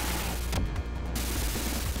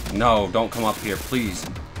 No, don't come up here, please.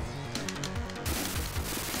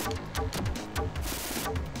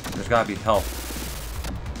 There's gotta be help.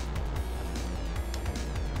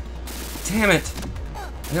 Damn it!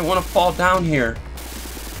 I didn't want to fall down here.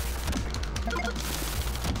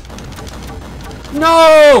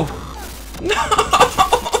 No! No!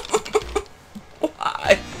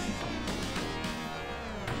 Why?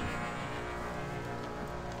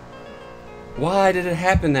 Why did it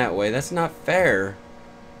happen that way? That's not fair.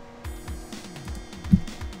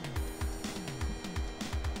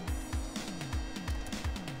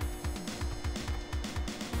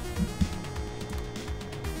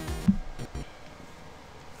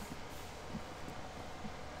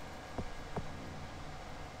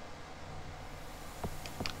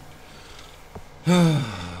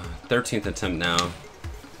 Thirteenth attempt now.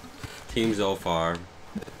 Team Zophar.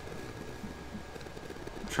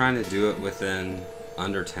 Trying to do it within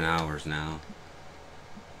under 10 hours now.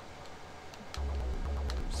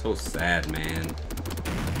 So sad, man.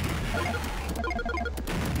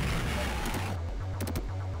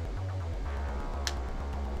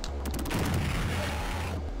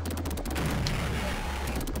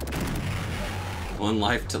 One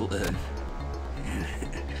life to live.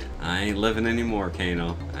 I ain't living anymore,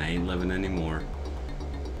 Kano. I ain't living anymore.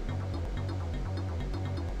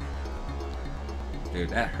 Dude,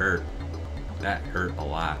 that hurt. That hurt a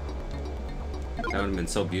lot. That would have been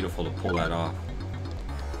so beautiful to pull that off.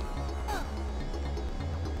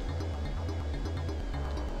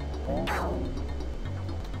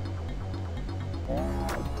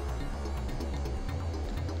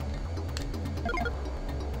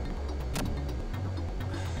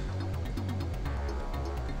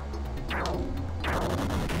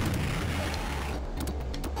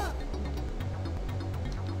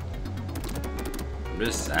 I'm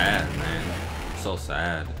just sad, man. I'm so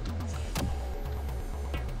sad.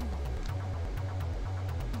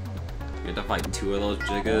 You have to fight 2 of those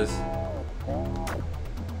Jiggas.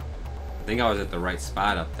 I think I was at the right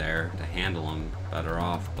spot up there to handle them better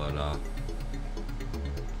off, but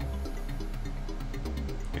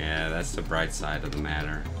yeah, that's the bright side of the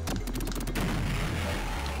matter.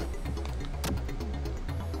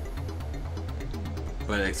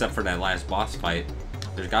 But except for that last boss fight,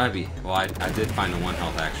 there's gotta be, well, I did find the 1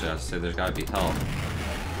 health actually. I was say there's gotta be health.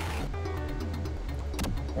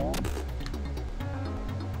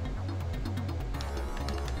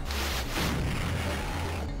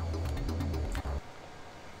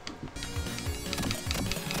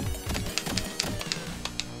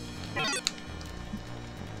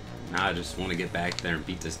 Now I just want to get back there and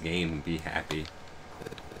beat this game and be happy.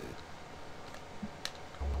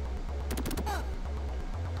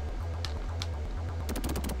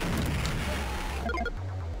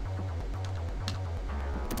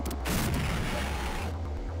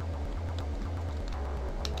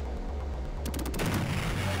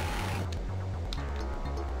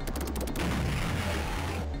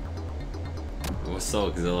 It was so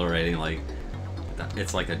exhilarating, like,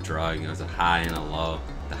 it's like a drug. It was a high and a low.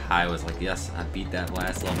 The high was like, yes, I beat that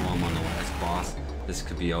last level, I'm on the last boss, this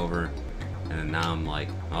could be over. And then now I'm like,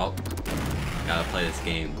 oh, gotta play this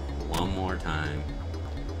game one more time.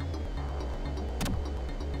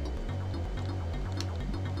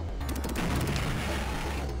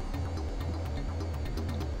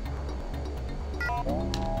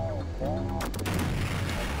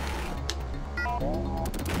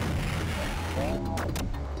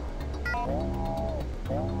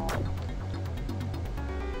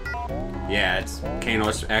 Yeah, it's Kano.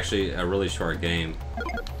 It's actually a really short game.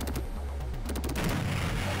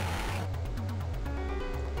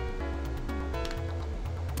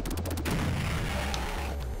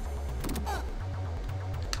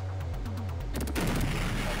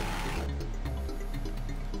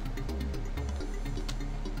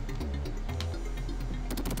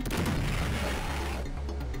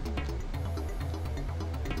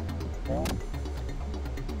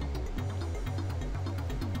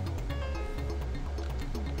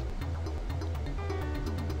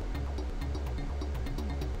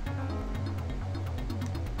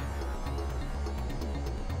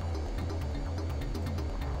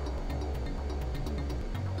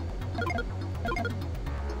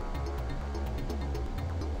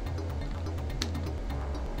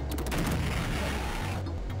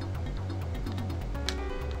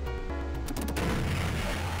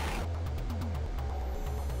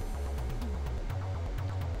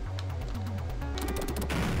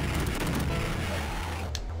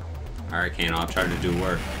 Alright, Kano, I'll try to do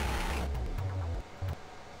work.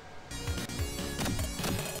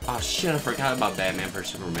 Oh shit, I forgot about Batman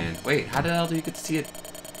vs Superman. Wait, how the hell do you get to see it?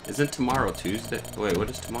 Isn't tomorrow Tuesday? Wait, what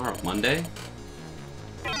is tomorrow? Monday?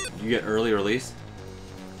 You get early release?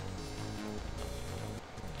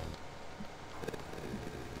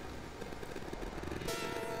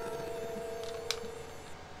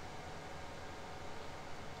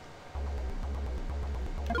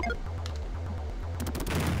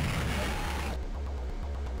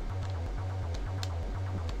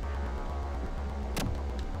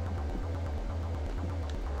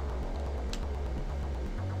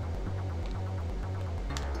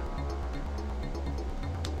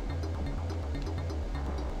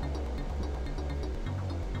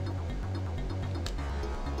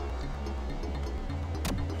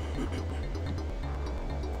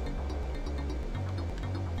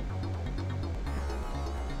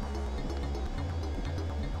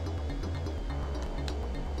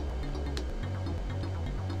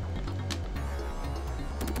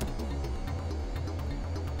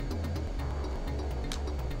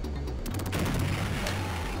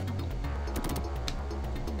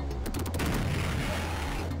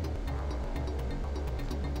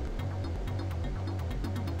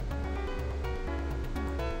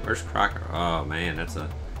 Where's Crocker? Oh man, that's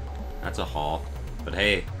a haul. But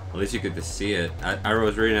hey, at least you could just see it. I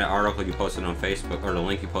was reading an article you posted on Facebook, or the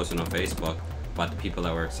link you posted on Facebook, about the people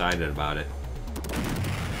that were excited about it.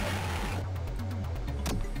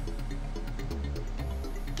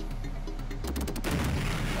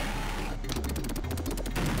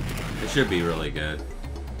 should be really good.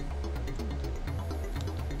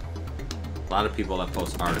 A lot of people that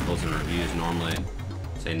post articles and reviews normally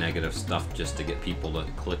say negative stuff just to get people to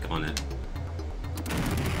click on it.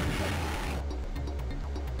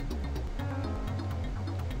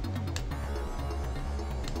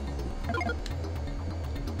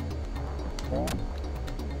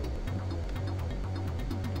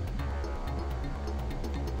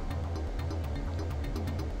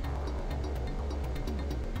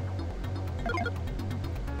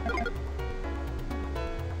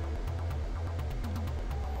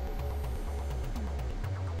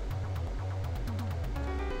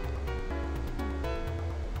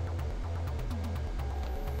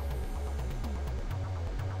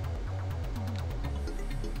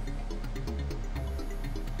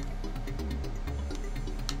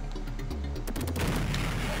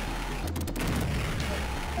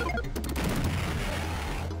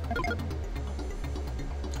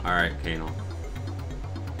 Alright, Kano.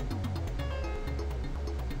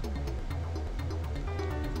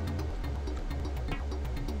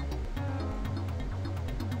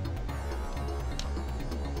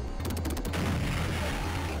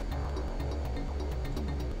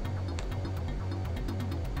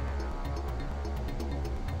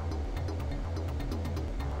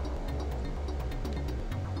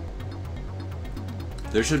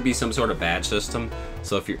 There should be some sort of badge system,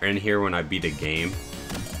 so if you're in here when I beat a game,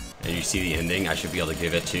 and you see the ending, I should be able to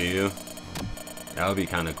give it to you. That would be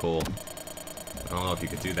kind of cool. I don't know if you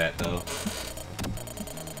could do that though.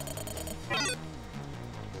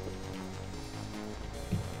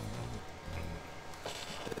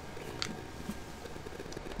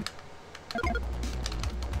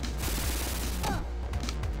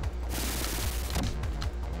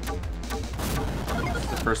 This is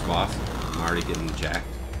the first boss. I'm already getting jacked.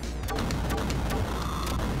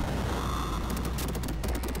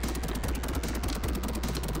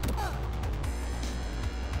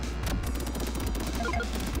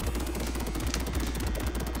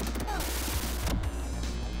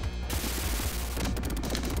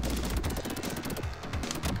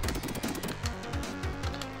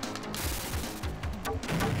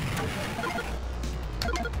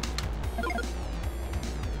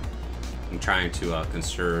 Trying to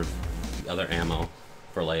conserve the other ammo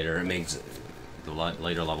for later. It makes the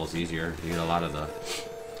later levels easier. You get a lot of the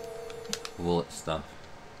bullet stuff.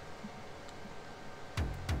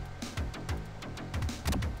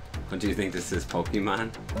 What do you think this is,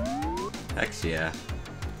 Pokemon? Heck yeah.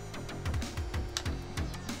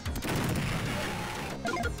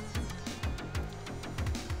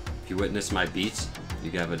 If you witness my beats,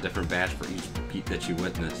 you have a different badge for each beat that you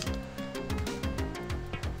witness.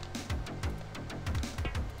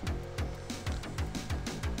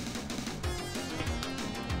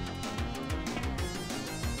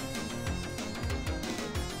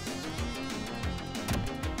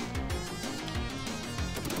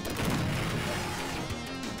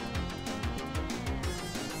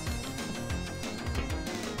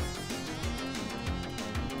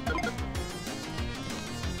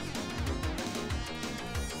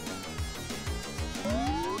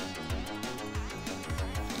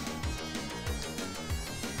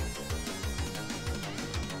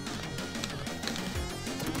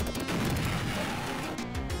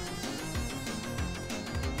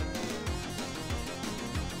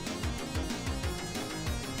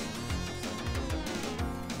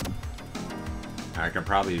 I could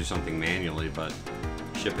probably do something manually, but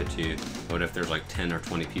ship it to you. What if there's like 10 or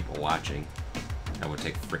 20 people watching? That would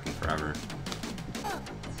take freaking forever.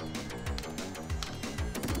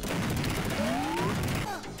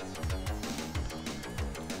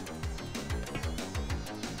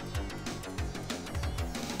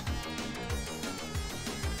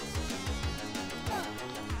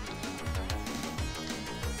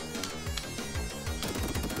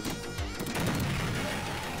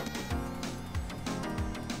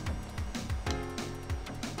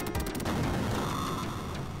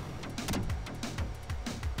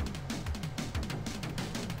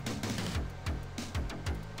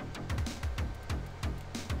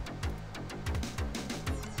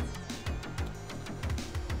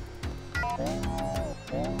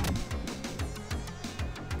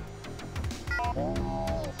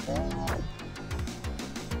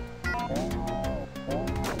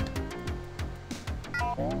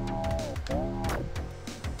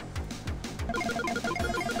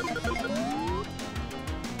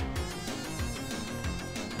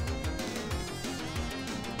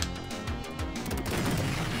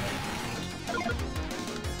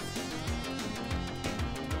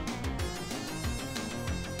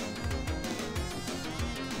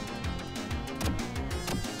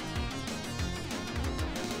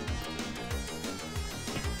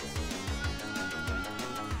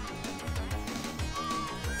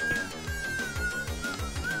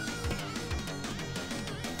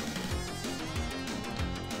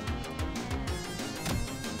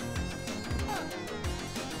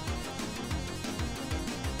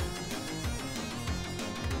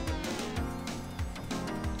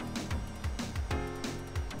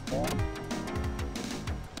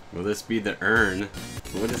 Will this be the urn?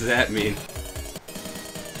 What does that mean?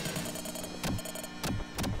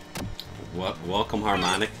 Welcome,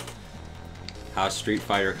 Harmonic. How's Street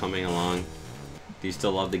Fighter coming along? Do you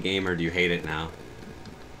still love the game or do you hate it now?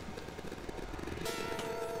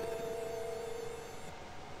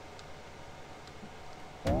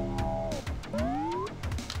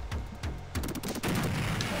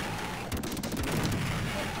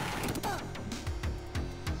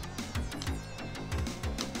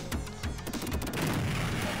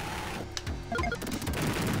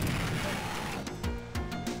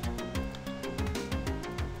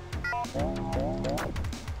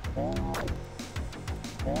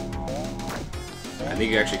 I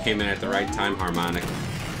think you actually came in at the right time, Harmonic.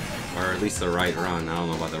 Or at least the right run. I don't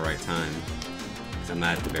know about the right time. Because I'm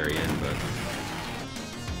not at the very end, but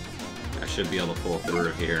I should be able to pull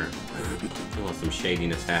through here. Unless some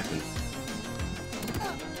shadiness happens.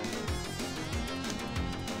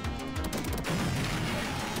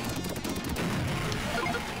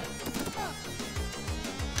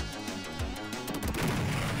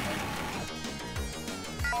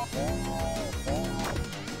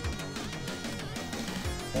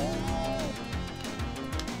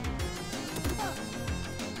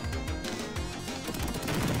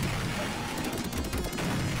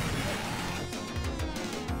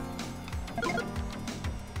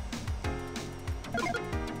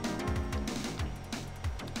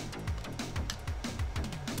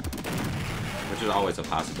 Which is always a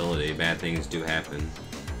possibility. Bad things do happen.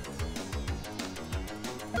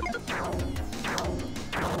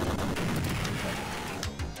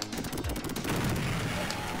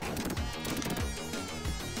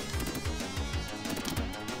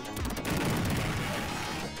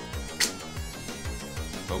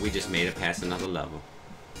 But we just made it past another level.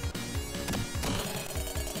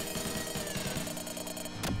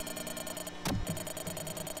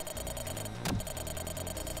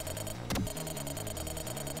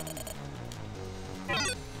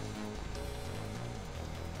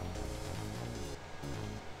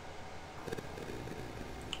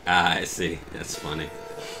 Ah, I see. That's funny.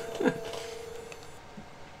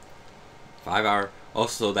 5 hour.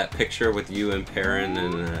 Also, that picture with you and Perrin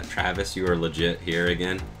and Travis, you are legit here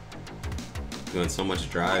again. Doing so much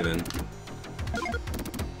driving.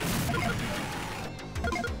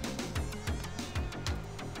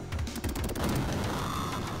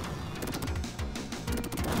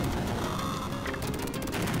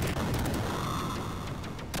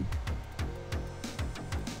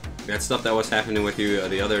 That stuff that was happening with you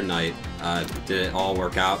the other night, did it all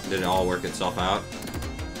work out? Did it all work itself out?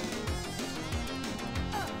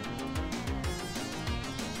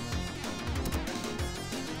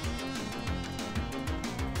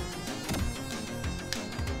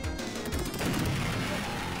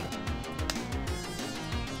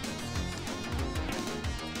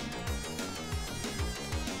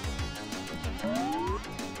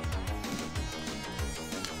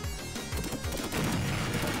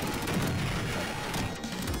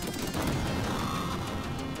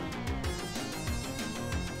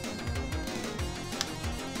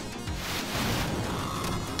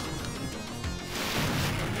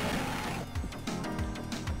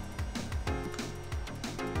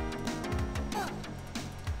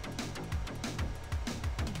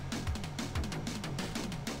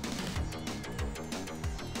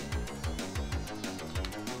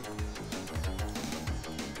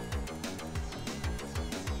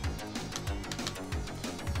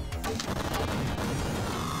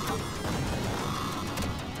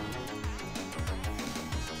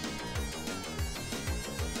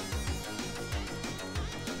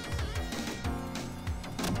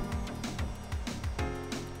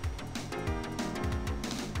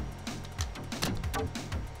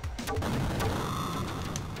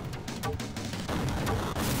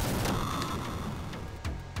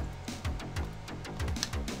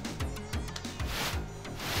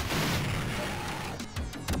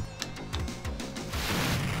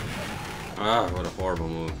 Ah, what a horrible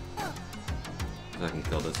move. I can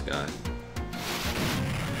kill this guy.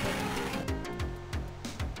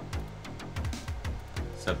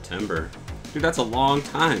 September. Dude, that's a long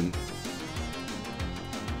time.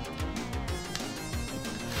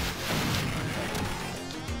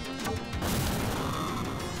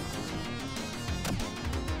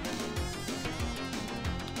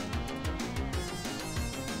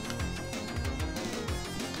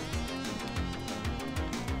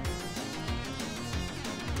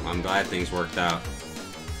 I'm glad things worked out.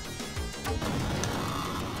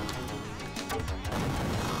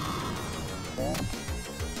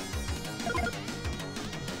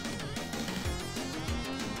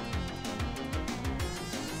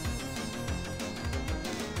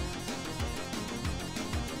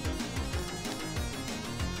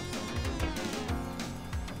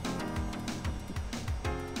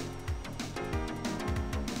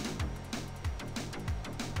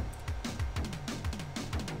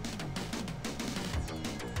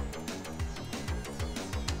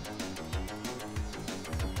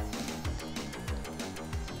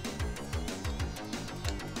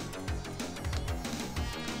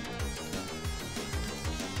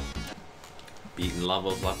 Eating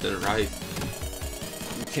levels left and right.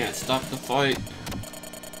 You can't stop the fight.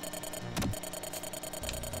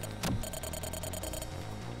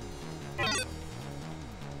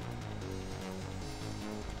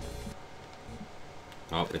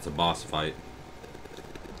 Oh, it's a boss fight.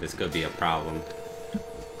 This could be a problem.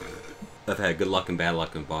 I've had good luck and bad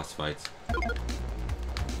luck in boss fights.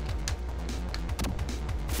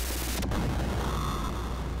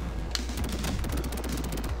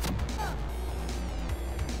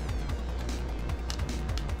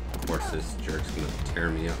 Of course, this jerk's gonna tear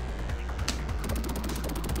me up.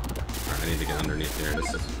 Alright, I need to get underneath there.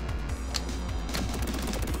 This is...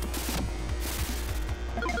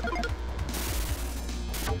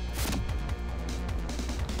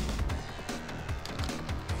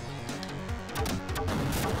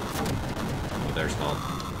 Oh, there's health.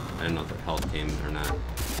 I didn't know if their health came or not.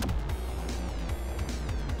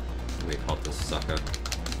 Let me help this sucker.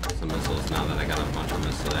 Some missiles now that I got a bunch of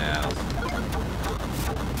missiles.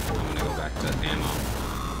 I'm gonna go back to ammo.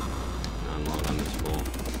 Unload on this fool.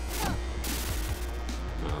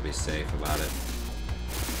 I'll be safe about it.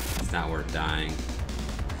 It's not worth dying.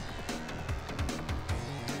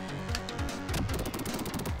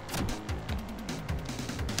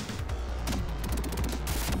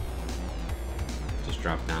 Just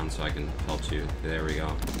drop down so I can help you. There we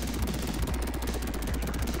go.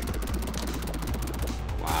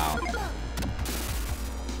 Wow.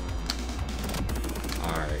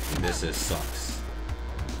 Alright, this is sucks.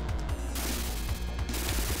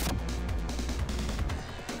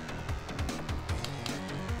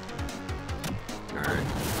 Alright.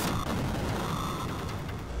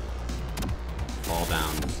 Fall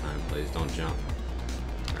down this time, please. Don't jump.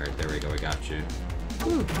 Alright, there we go. We got you.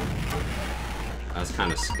 Whew. That was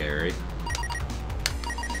kind of scary.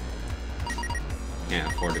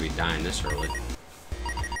 Can't afford to be dying this early.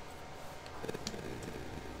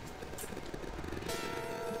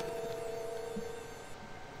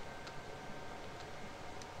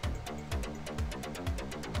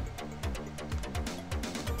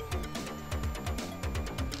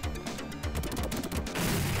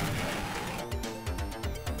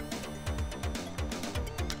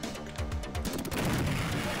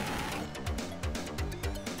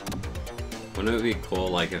 Wouldn't it be cool,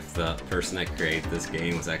 like, if the person that created this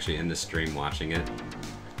game was actually in the stream watching it?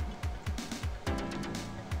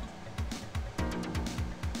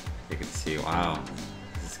 You could see, wow,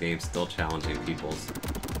 this game's still challenging people's.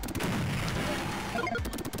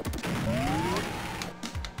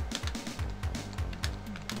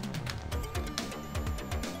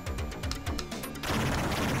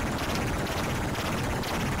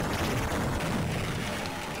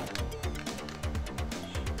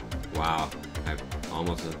 Wow. I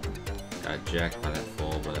almost got jacked by that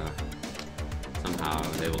fool, but somehow I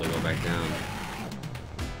was able to go back down.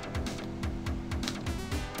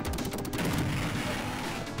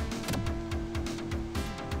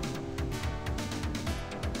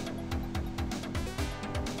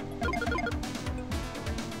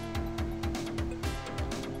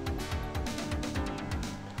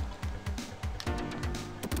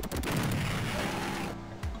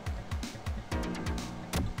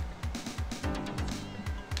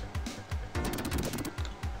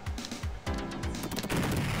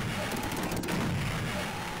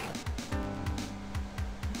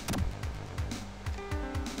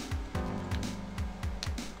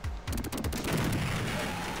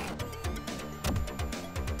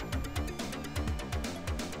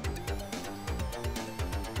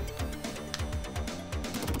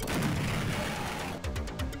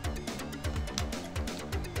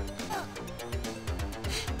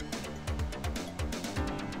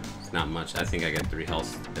 Not much. I think I get 3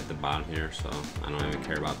 health at the bottom here, so I don't even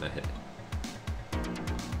care about that hit.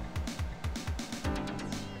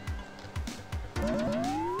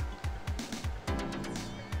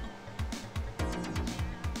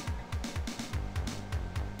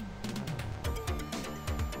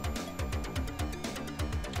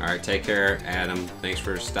 Alright, take care, Adam. Thanks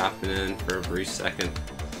for stopping in for a brief second.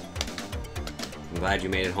 I'm glad you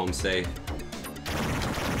made it home safe.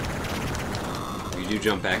 You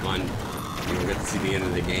jump back on, you will get to see the end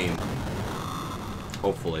of the game.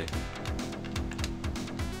 Hopefully.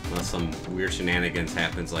 Unless some weird shenanigans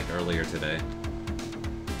happens like earlier today.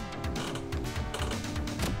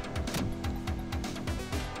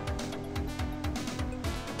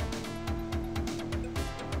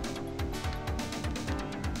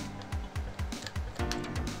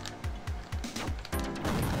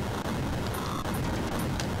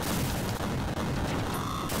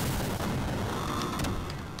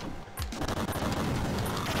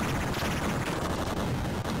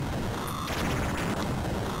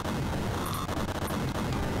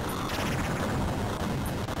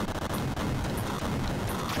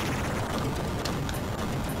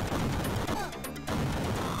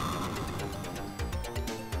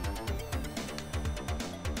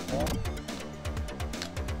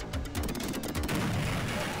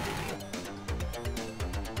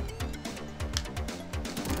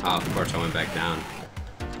 Oh, of course I went back down.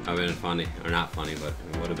 That would have been funny. Or not funny, but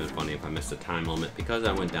it would have been funny if I missed the time limit because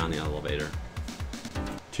I went down the elevator.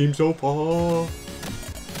 Team Zophar!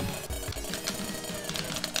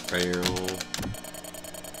 Barrel.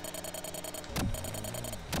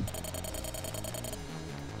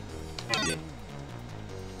 Yeah.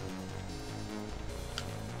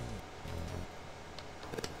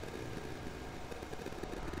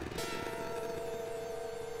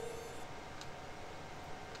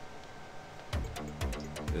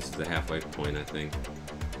 This is the halfway point, I think.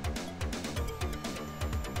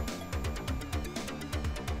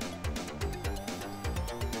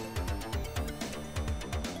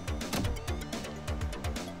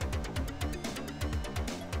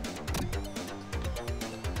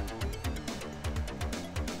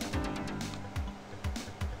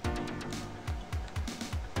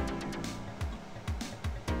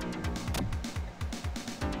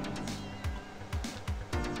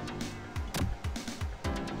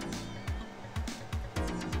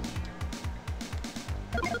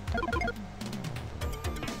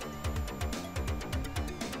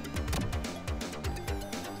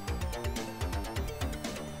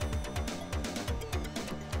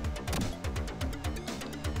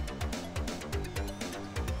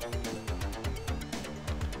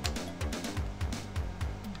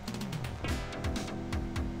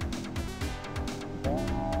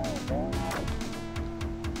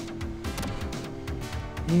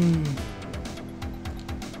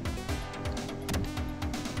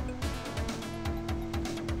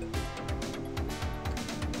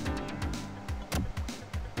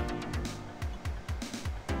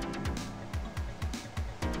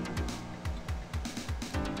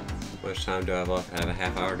 How much time do I have left? I have a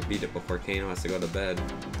half hour to beat it before Kano has to go to bed.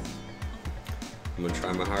 I'm gonna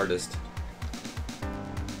try my hardest.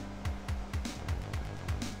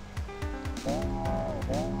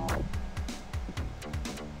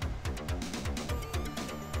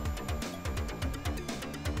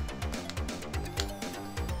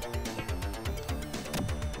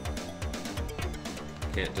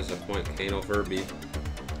 Can't disappoint Kano Furby.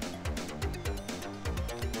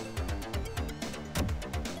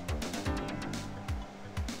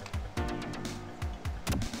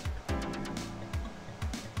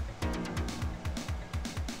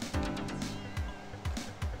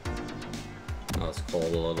 Oh, it's cold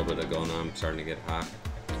a little bit going on. I'm starting to get hot.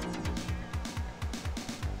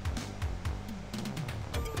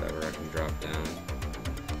 Whatever, I can drop down.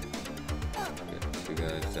 Get two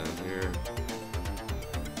guys down here.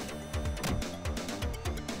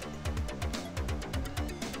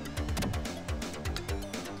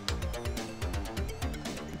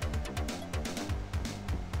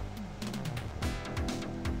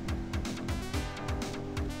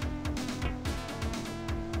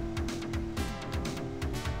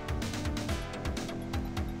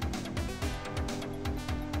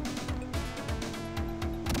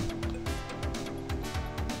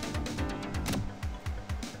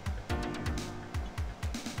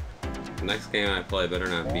 The next game I play better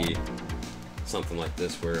not be something like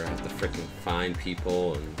this where I have to freaking find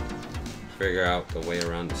people and figure out the way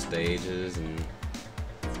around the stages and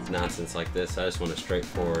nonsense like this. I just want a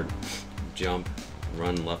straightforward jump,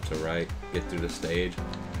 run left to right, get through the stage,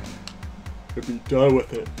 and be done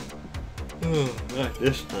with it. Oh, not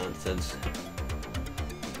this nonsense.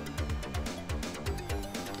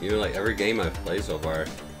 You know, like every game I've played so far,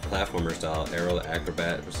 platformer style, Aero the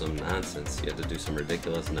Acrobat, or some nonsense. You had to do some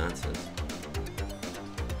ridiculous nonsense.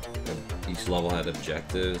 Each level had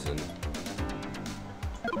objectives and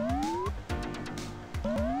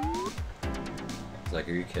it's like,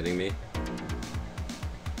 are you kidding me?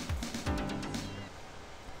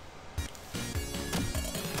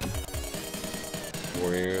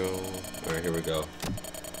 Alright, here we go.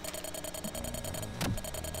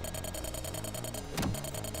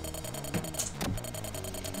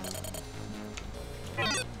 I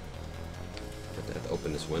have to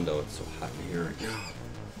open this window, it's so hot in here right now.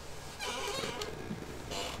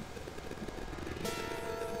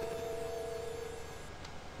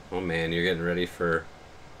 Oh man, you're getting ready for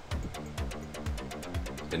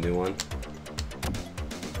a new one?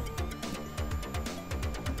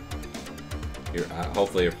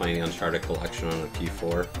 Hopefully you're playing the Uncharted Collection on a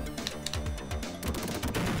P4.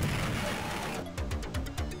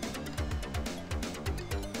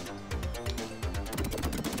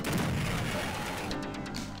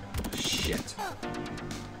 Shit.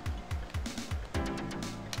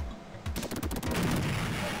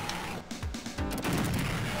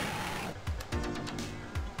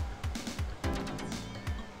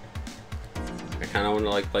 I kind of want to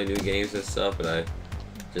like play new games and stuff, but I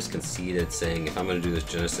just conceded, saying if I'm gonna do this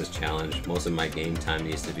Genesis challenge, most of my game time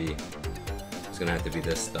needs to be. It's gonna have to be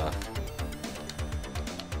this stuff.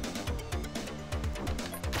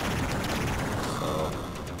 So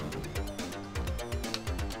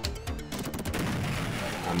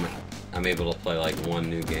I'm able to play like one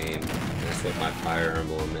new game. That's what my Fire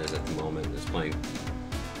Emblem is at the moment. Is playing.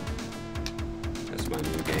 That's my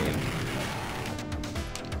new game.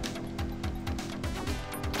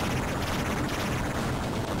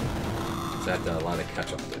 That a lot of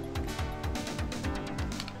catch up to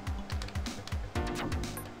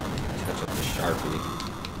Sharpie.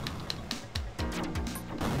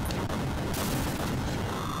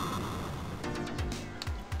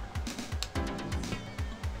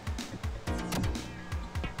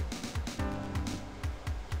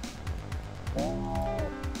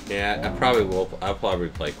 Yeah, I probably will. I'll probably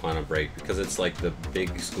play Quantum Break because it's like the big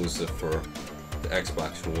exclusive for the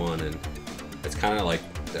Xbox One, and it's kind of like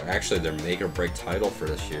their make or break title for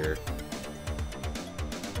this year.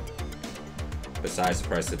 Besides the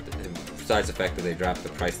fact that they dropped the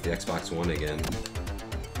price of the Xbox One again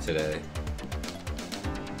today.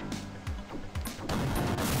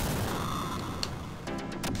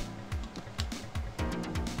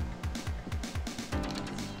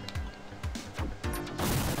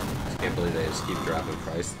 Can't believe they just keep dropping the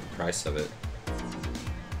price of it.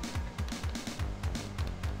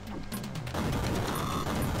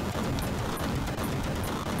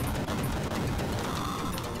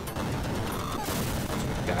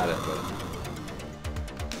 Got it, but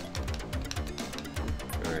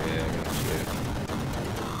alright, yeah, I got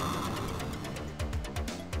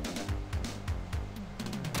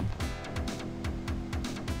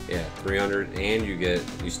you. Yeah, 300, and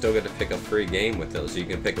you still get to pick a free game with those. So you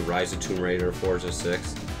can pick a Rise of Tomb Raider, Forza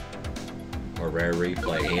 6, or Rare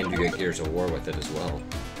Replay, and you get Gears of War with it as well.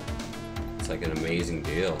 It's like an amazing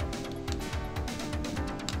deal.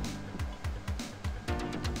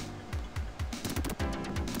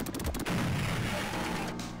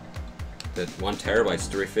 The 1 terabyte's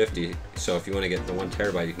 $350, so if you want to get the 1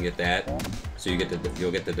 terabyte, you can get that. So you'll get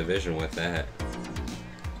the Division with that.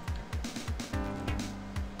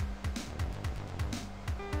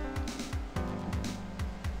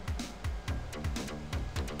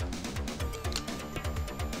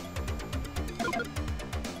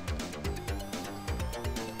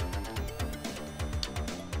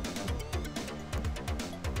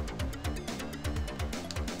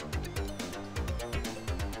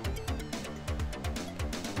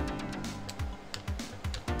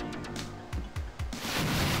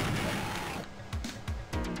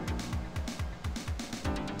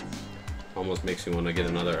 Almost makes me want to get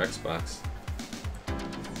another Xbox.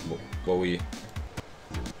 But we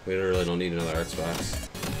really don't need another Xbox.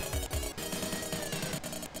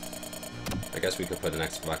 I guess we could put an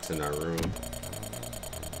Xbox in our room.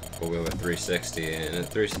 But we have a 360 and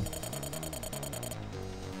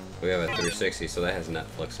we have a 360, so that has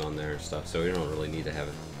Netflix on there and stuff. So we don't really need to have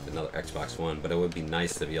another Xbox One. But it would be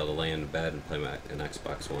nice to be able to lay in bed and play an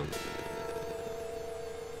Xbox One.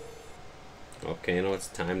 Okay, you know it's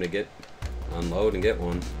time to unload and get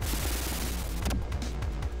one.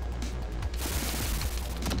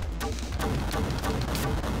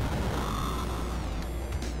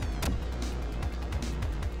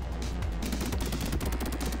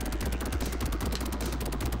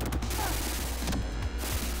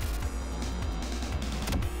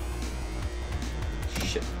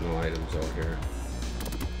 Shit, no items over here.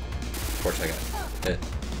 Of course I got it.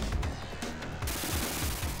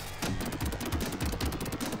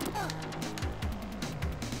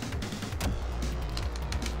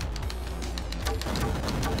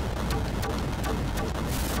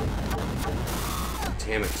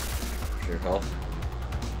 Damn it. Your health?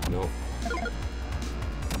 Nope.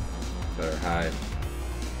 Better hide.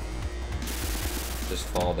 Just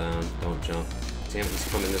fall down. Don't jump. Damn it,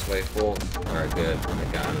 he's coming this way full. Alright, good.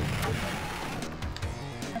 I got him.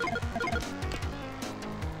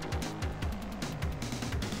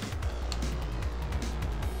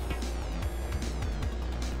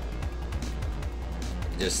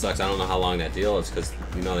 It just sucks. I don't know how long that deal is because,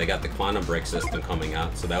 you know, they got the Quantum Break system coming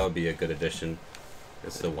out, so that would be a good addition.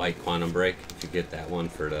 It's the white Quantum Break. If you get that one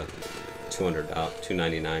for the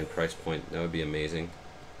 $299 price point, that would be amazing.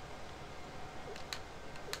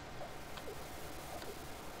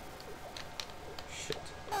 Shit.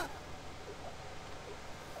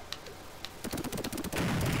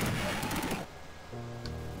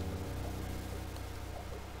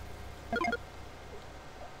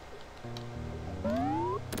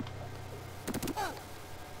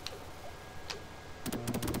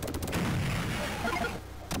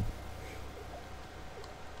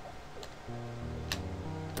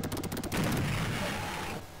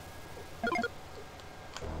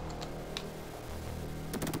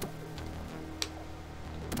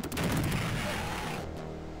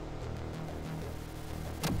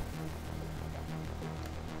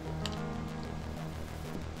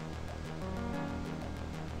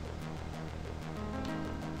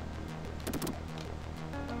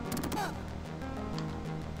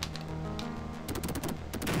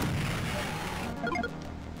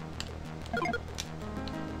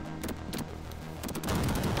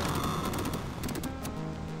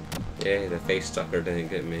 Yay, the face sucker didn't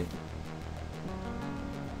get me.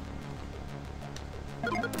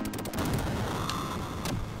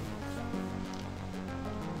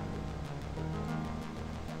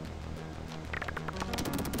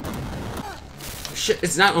 Shit,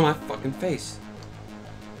 it's not on my fucking face.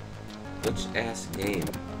 Which ass game?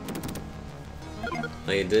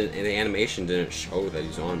 Like, it didn't, the animation didn't show that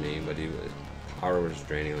he's on me, but power was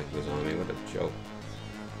draining like he was on me. What a joke.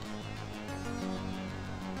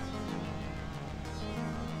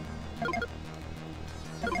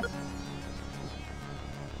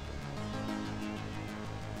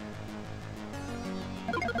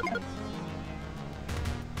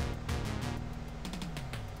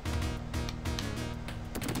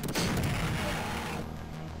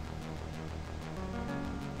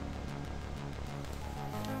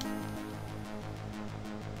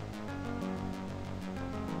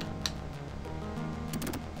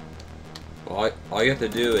 All you have to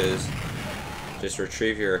do is just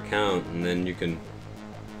retrieve your account, and then you can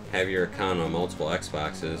have your account on multiple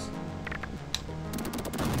Xboxes.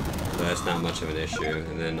 So that's not much of an issue.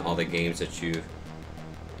 And then all the games that you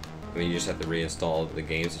just have to reinstall the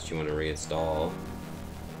games that you want to reinstall.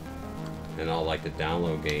 And all like the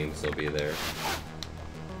download games will be there.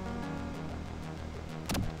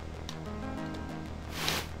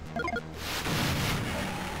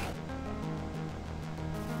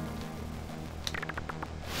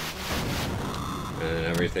 And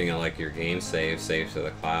everything like your game saves to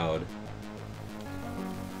the cloud.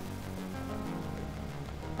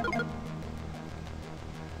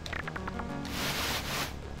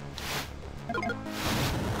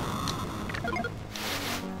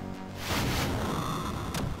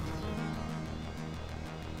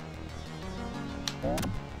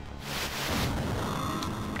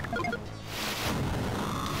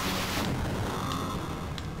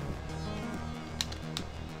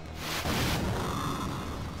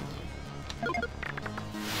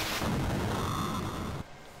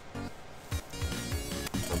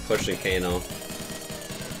 Pushing Kano.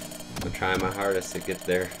 I'm trying my hardest to get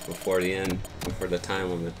there before the end, before the time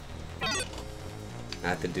limit. I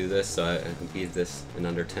have to do this so I can beat this in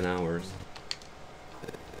under 10 hours.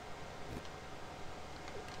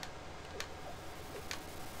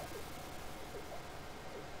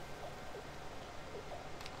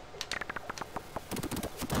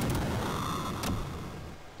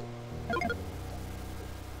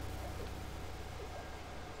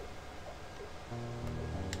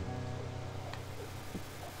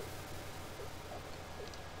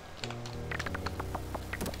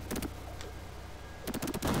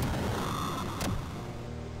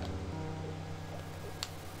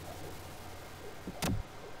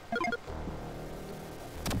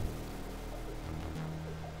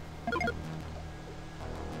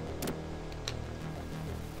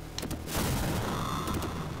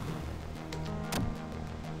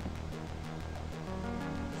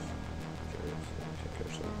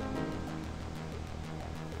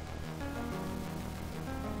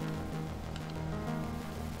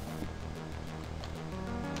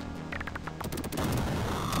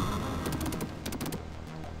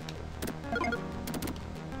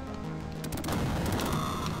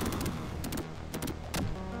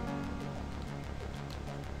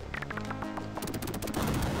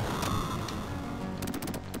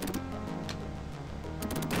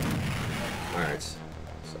 Alright, so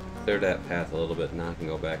clear that path a little bit, now I can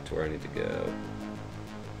go back to where I need to go.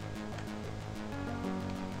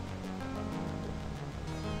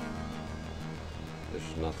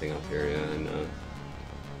 There's nothing up here yet, I know.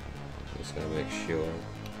 Just gotta make sure.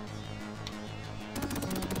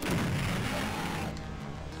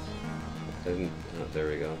 Oh, there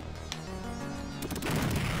we go.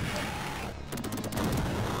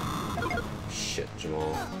 Shit,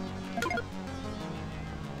 Jamal.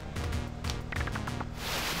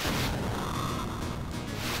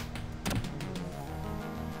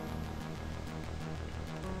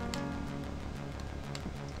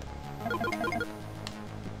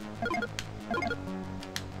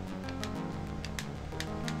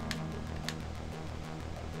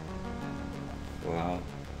 Wow.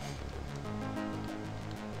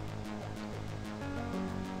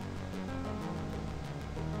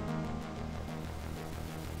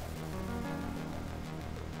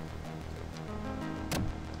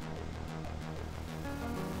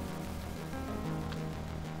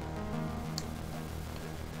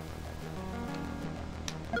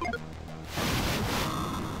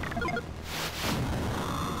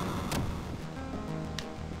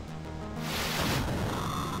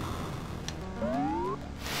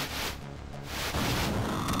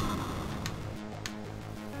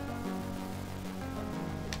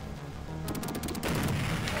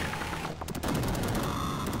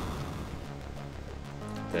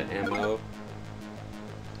 ammo.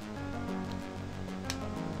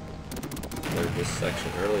 Cleared this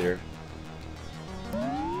section earlier.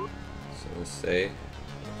 So let's say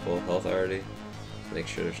full health already. Make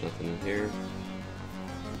sure there's nothing in here.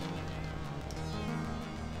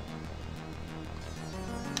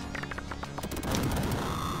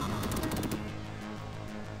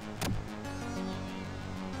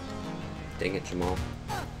 Dang it, Jamal.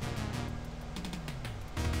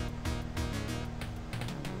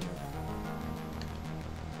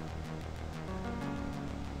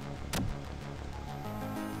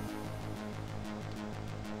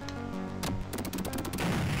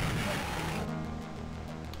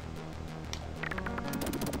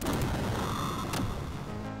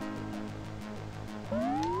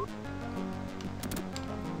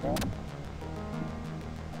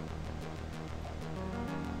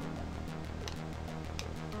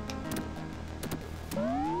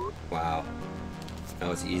 Wow, that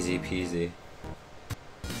was easy peasy.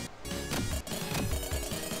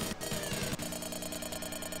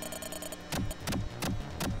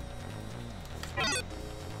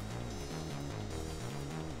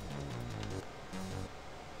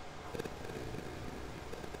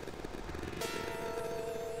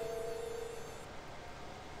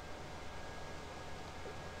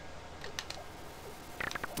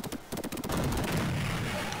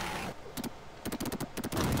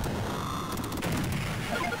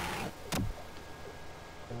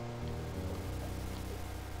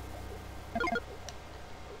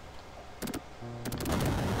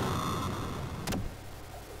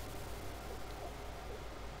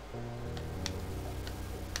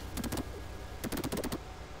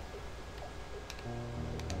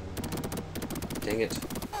 Dang it.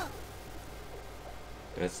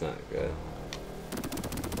 That's not good.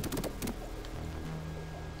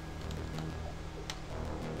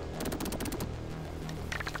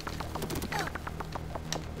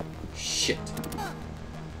 Shit.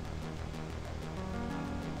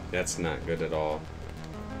 That's not good at all.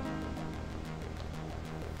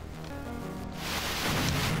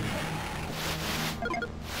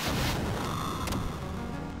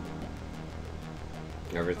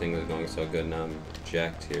 Everything was going so good, now I'm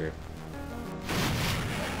jacked here.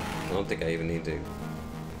 I don't think I even need to.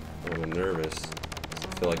 I'm nervous.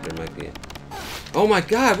 I feel like there might be. Oh my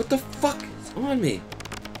god, what the fuck is on me?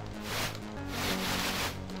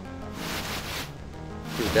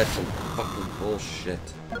 Dude, that's some fucking bullshit.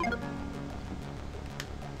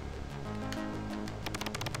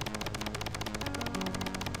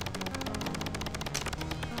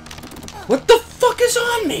 What the fuck is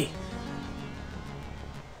on me?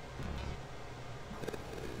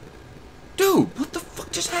 Dude, what the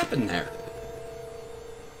fuck just happened there?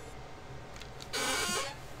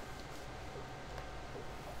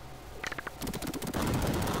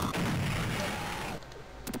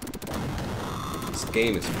 This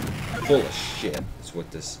game is full of shit, is what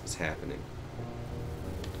this is happening.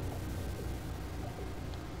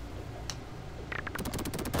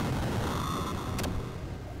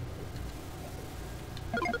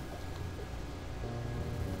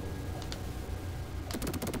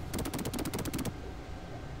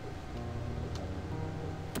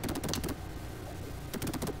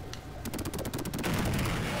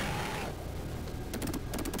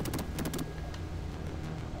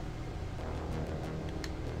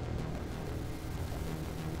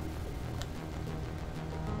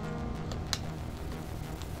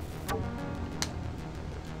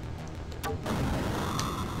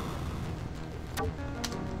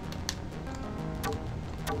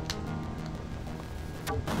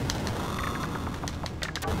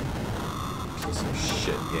 Some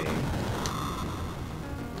shit game.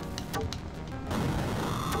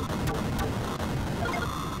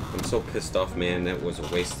 I'm so pissed off, man. That was a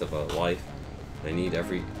waste of a life. I need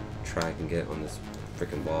every try I can get on this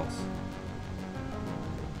freaking boss.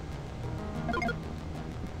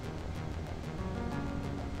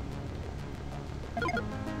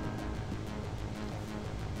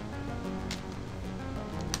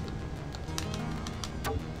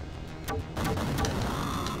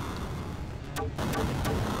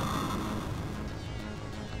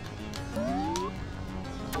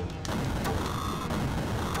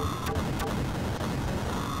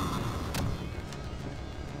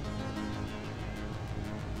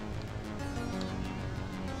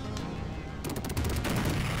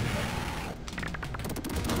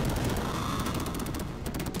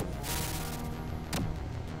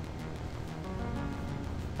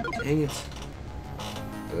 Dang it.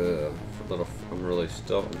 I'm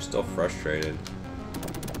still frustrated.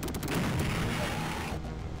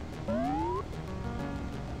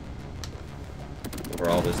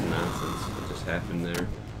 Overall, all this nonsense that just happened there.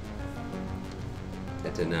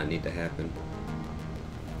 That did not need to happen.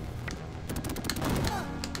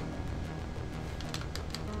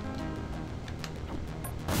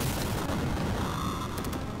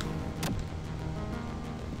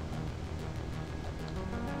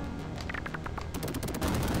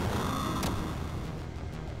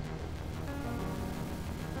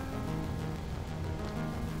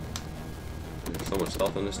 There's so much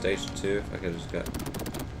stealth on this stage too. If I could just got.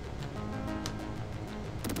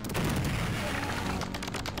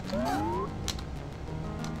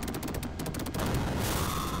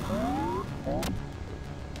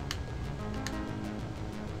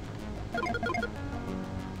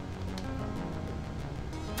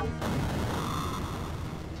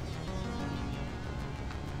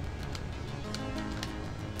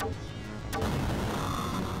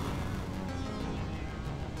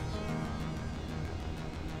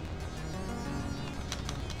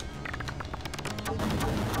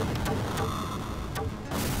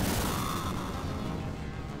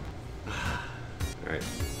 Alright.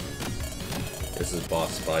 This is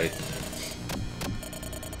boss fight.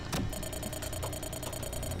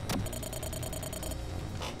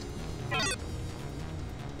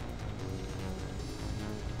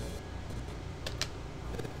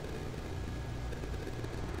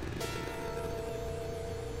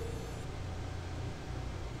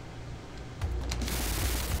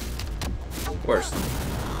 Worst.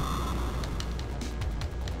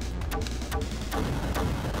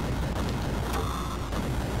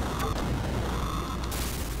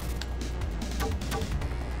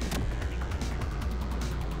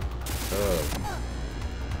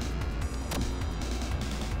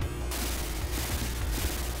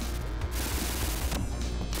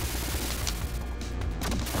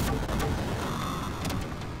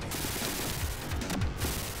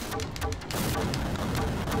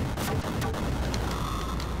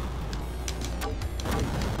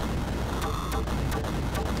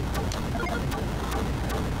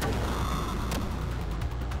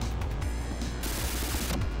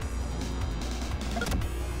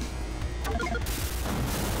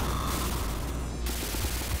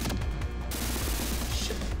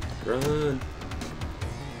 Run.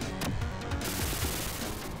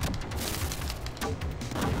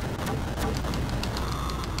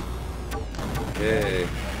 Okay.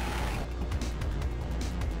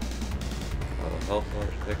 Health bar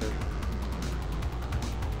picker.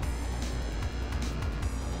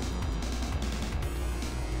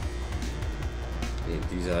 Need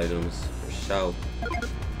these items for show.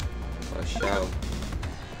 For show.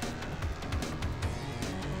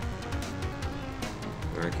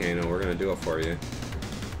 Alright, Kano, we're gonna do it for you.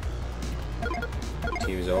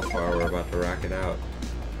 Team Zophar, we're about to rock it out.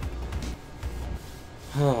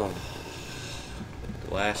 The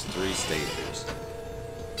last 3 stages.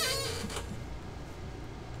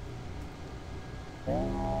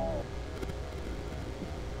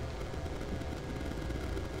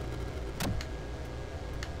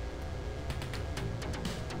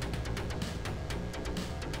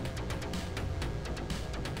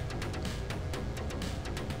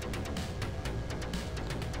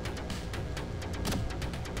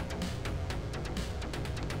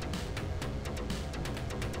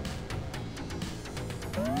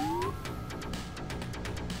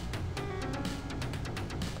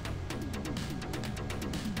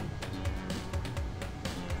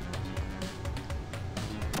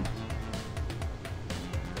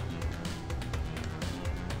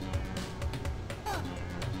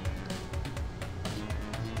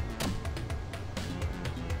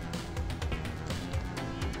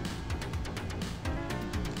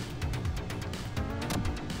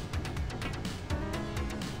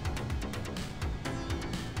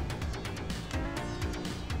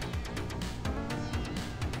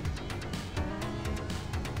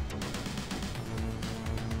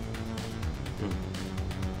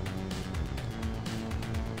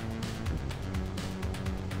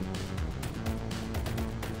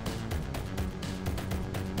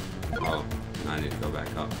 Oh, now I need to go back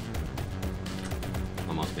up.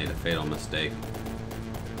 Almost made a fatal mistake.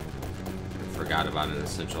 Forgot about an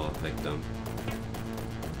essential victim.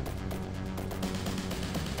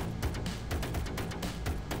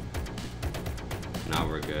 Now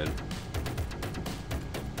we're good.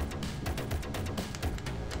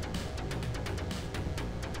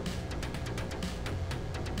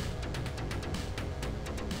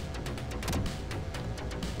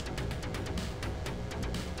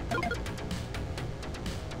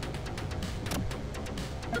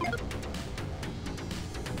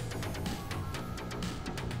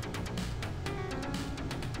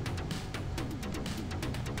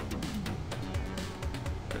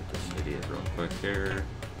 here.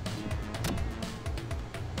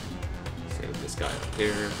 Save this guy up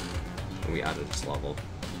here. And we added this level.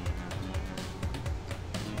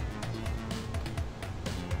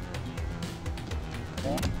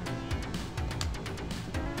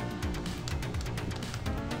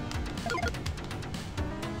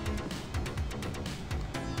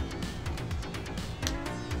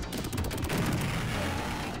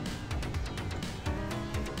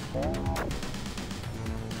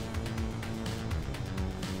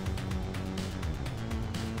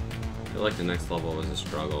 I feel like the next level was a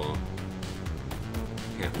struggle.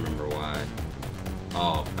 Can't remember why.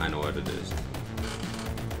 Oh, I know what it is.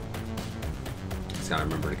 Just gotta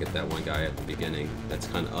remember to get that one guy at the beginning that's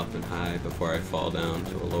kind of up and high before I fall down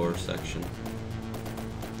to a lower section.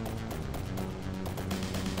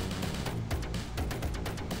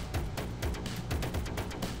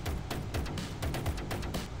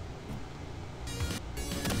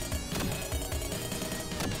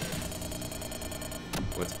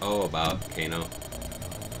 What's O about, Kano?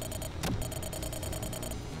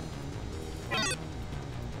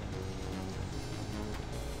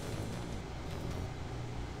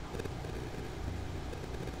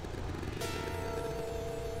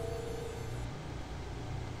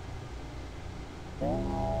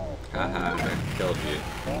 Haha, I killed you.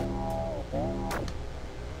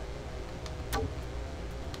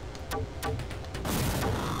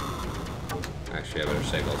 Actually, I better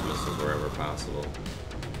save those missiles wherever possible.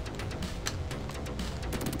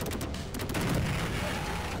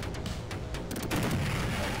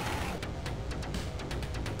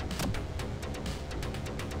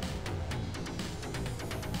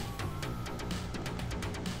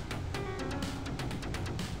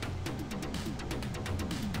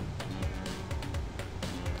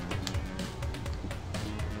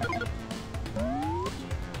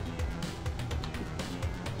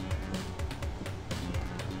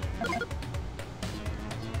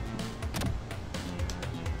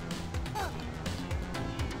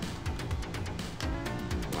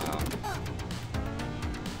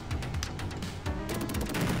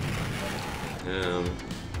 I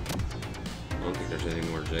don't think there's any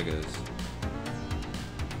more Jigas.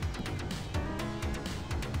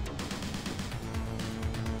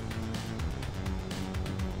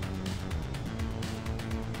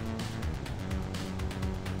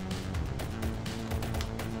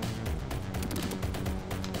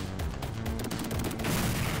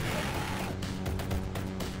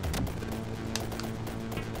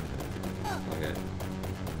 Okay.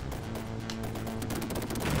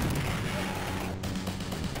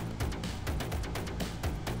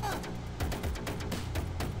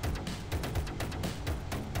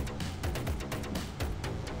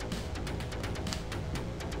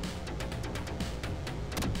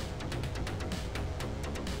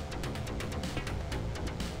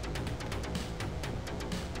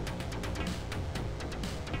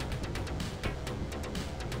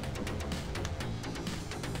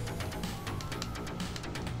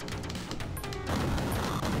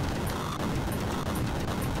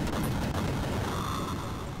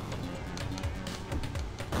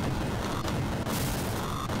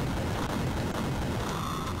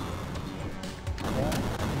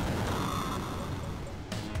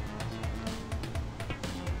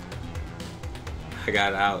 I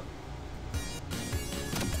got out.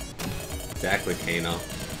 Exactly, Kano.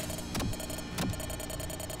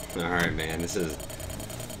 Alright, man, this is...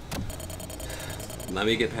 Let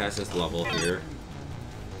me get past this level here,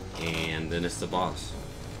 and then it's the boss.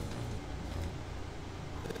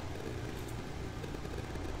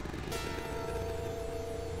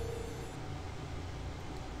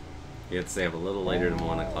 You have to stay up a little later than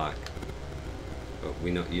 1 o'clock. But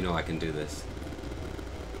we know, you know I can do this.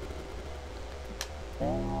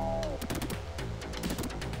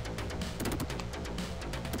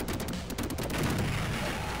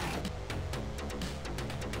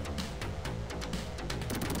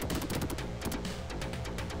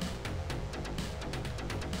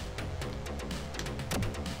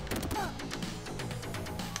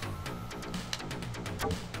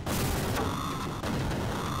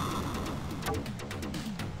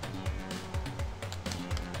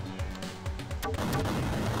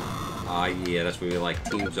 Ah, yeah, that's what we like,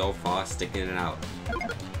 Team Zophar sticking it out.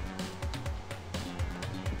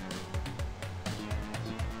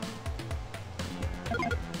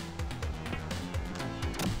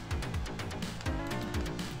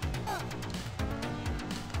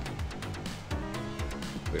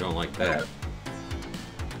 We don't like that.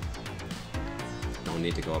 Don't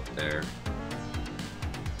need to go up there.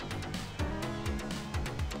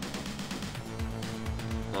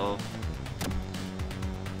 Oh.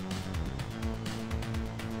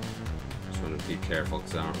 be careful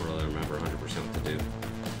because I don't really remember 100% what to do.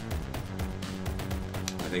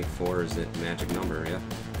 I think 4 is the magic number, yeah.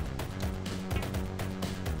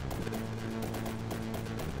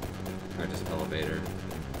 Alright, just elevator.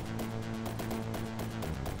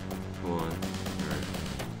 Come on. Alright.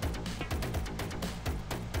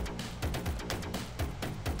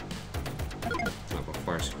 Now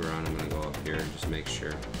before I screw around, I'm gonna go up here and just make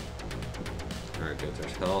sure. Alright, good.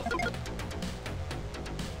 There's health.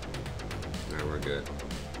 Alright, we're good.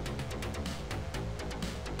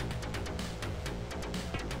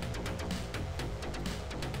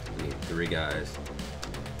 We need 3 guys.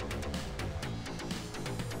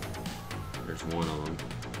 There's one of them.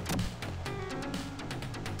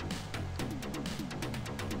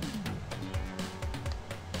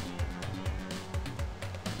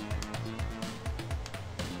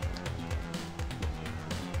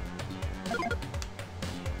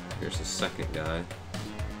 Here's the second guy.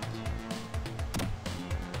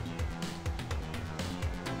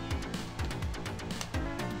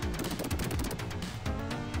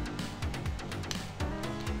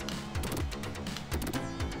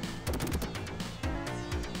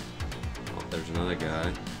 Oh, there's another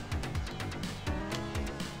guy.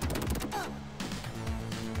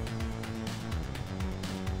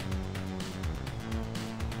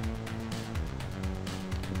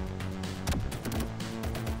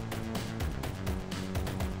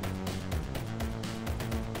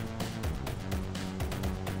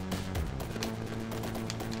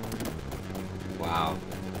 Wow.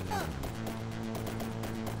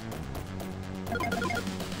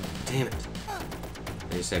 Damn it.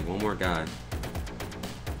 I just had one more guy.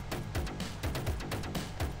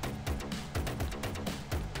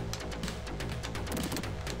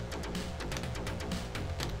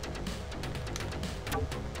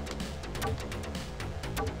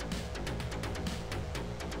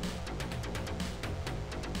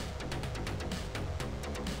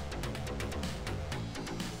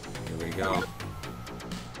 Here we go.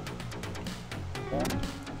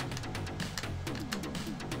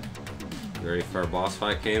 You ready for a boss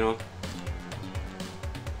fight, Kano?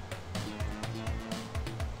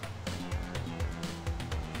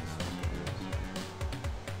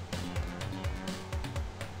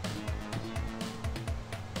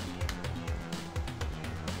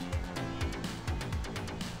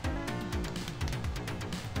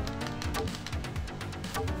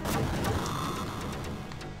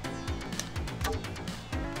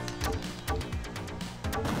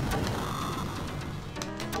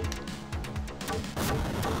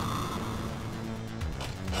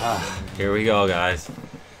 Ah, here we go, guys.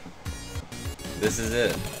 This is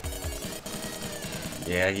it.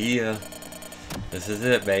 Yeah, yeah. This is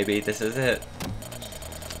it, baby. This is it.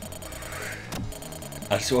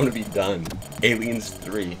 I just want to be done. Aliens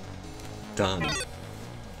 3. Done.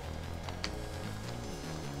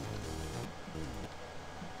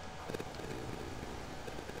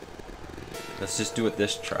 Let's just do it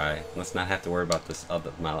this try. Let's not have to worry about this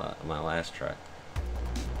other my last try.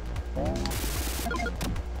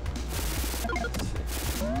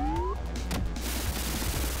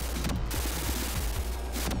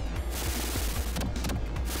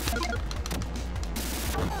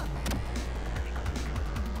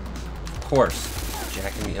 Of course,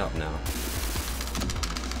 jacking me up now.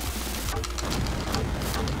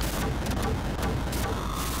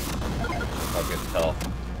 I'll get health.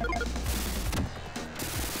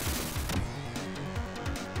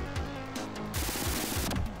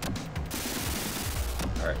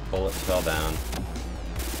 Alright, bullets fell down.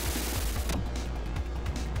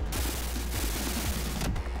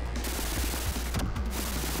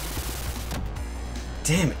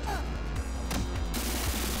 Damn it!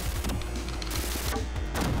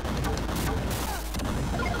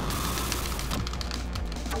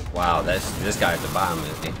 Wow, this guy at the bottom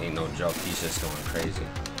ain't no joke. He's just going crazy.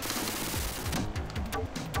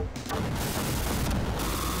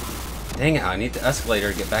 Dang it! I need the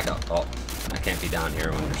escalator to get back up. Oh, I can't be down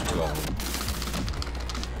here when there's 2 of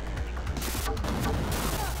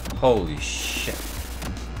them. Holy shit!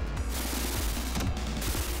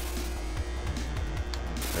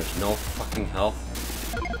 There's no fucking health.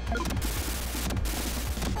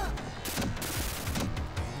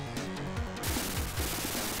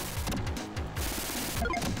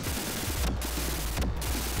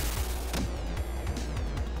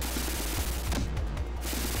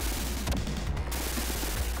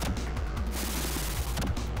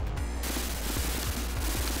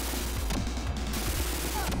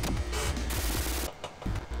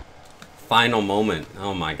 Final moment.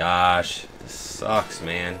 Oh my gosh. This sucks,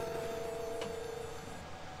 man.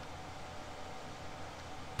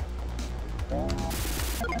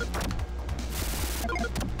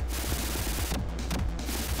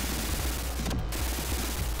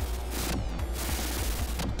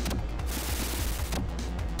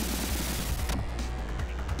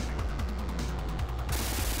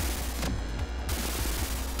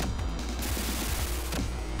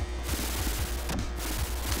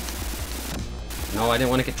 No, I didn't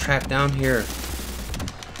want to get trapped down here.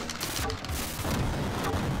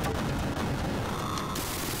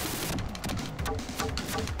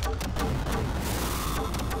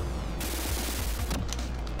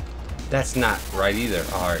 That's not right either.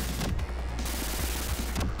 Alright.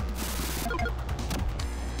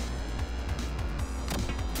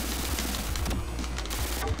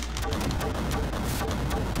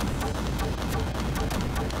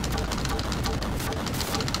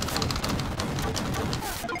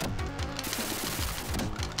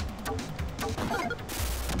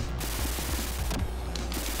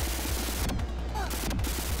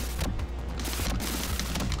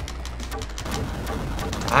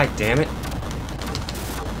 God damn it.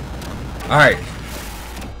 Alright.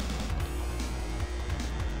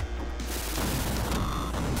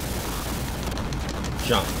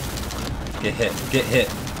 Jump. Get hit. Get hit.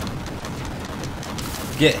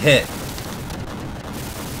 Get hit.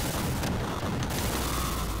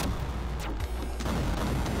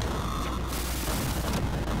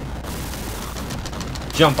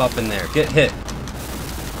 Jump up in there. Get hit.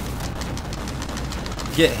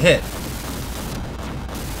 Get hit.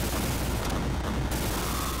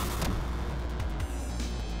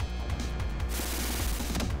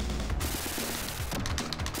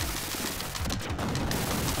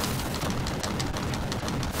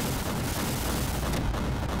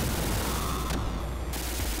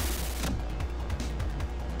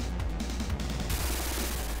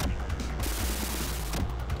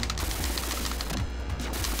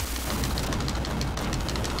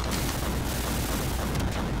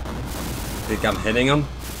 Think I'm hitting him?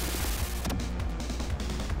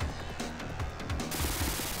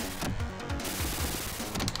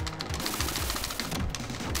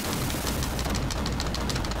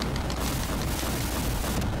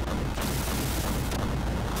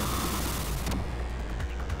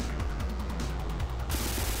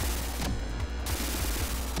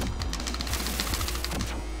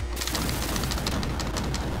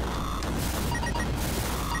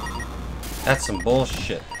 That's some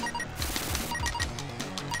bullshit.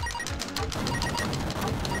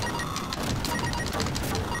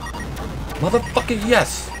 Motherfucker,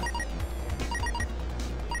 yes!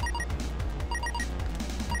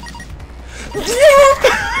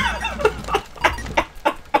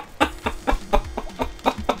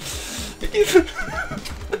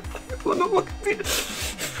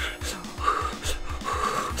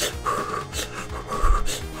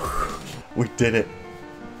 We did it.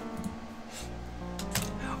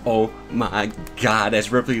 Oh my god,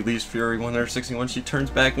 as Ripley leaves Fury 161, she turns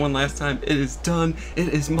back one last time. It is done. It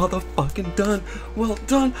is motherfucking done. Well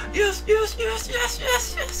done. Yes, yes, yes, yes,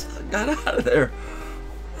 yes, yes. I got out of there.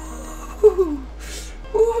 Woo.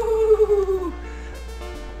 Woo.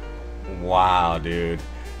 Wow, dude.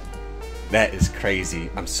 That is crazy.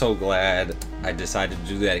 I'm so glad I decided to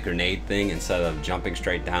do that grenade thing instead of jumping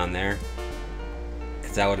straight down there.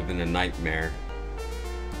 Because that would have been a nightmare.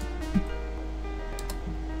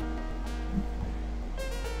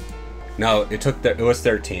 No, it was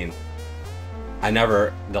 13. I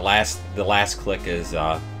never, the last click is,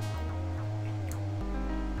 I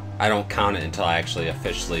don't count it until I actually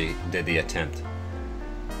officially did the attempt.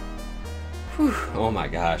 Whew, oh my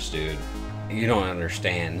gosh, dude. You don't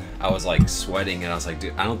understand. I was like sweating and I was like,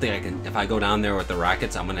 dude, I don't think I can, if I go down there with the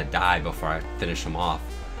rockets, I'm gonna die before I finish them off.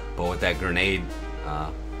 But with that grenade,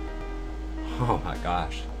 oh my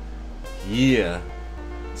gosh. Yeah.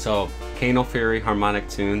 So, Kano Fury, Harmonic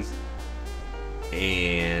Tunes,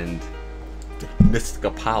 and Mystic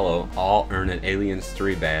Apollo all earn an Aliens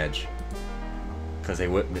 3 badge because they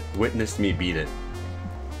witnessed me beat it.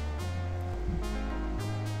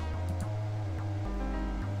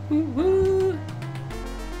 Woo-hoo.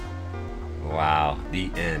 Wow,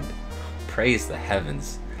 the end. Praise the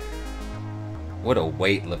heavens. What a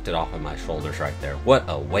weight lifted off of my shoulders right there. What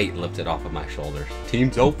a weight lifted off of my shoulders.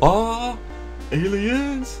 Team Zophar!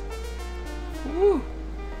 Aliens! Woo!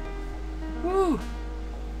 Woo!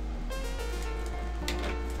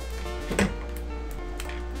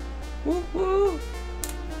 Woo woo!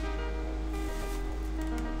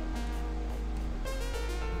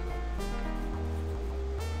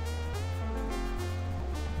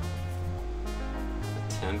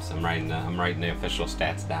 Attempts. I'm writing the official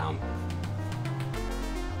stats down.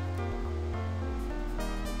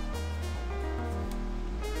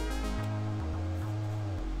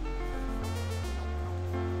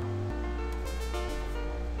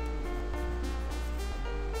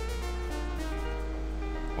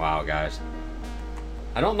 Wow, guys.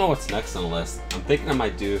 I don't know what's next on the list. I'm thinking I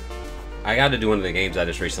might do... I gotta do one of the games I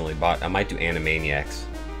just recently bought. I might do Animaniacs.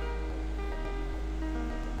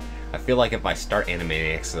 I feel like if I start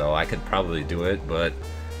Animaniacs, though, I could probably do it, but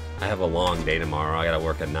I have a long day tomorrow. I gotta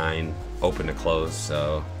work at 9, open to close,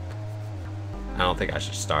 so I don't think I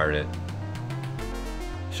should start it.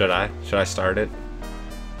 Should I? Should I start it?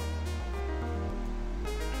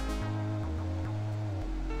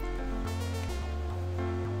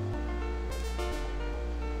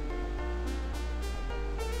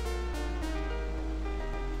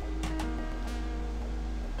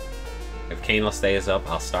 If Kano stays up,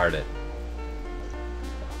 I'll start it.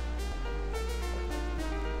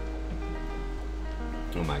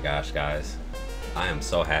 Oh my gosh, guys. I am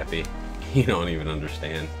so happy. You don't even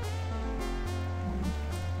understand.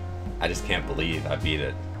 I just can't believe I beat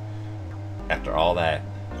it. After all that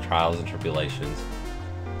trials and tribulations.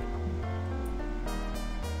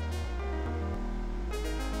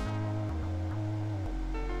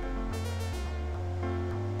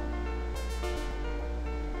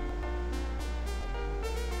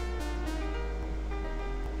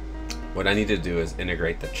 What I need to do is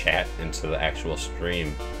integrate the chat into the actual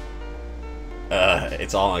stream.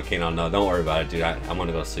 It's all on Kano. No, don't worry about it, dude. I'm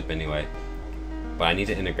gonna go to sleep anyway. But I need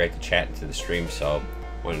to integrate the chat into the stream, so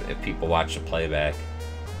if people watch the playback,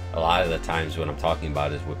 a lot of the times what I'm talking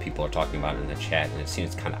about is what people are talking about in the chat, and it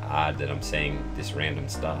seems kind of odd that I'm saying this random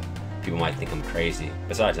stuff. People might think I'm crazy.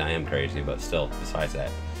 Besides, I am crazy, but still, besides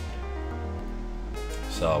that.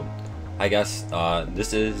 So, I guess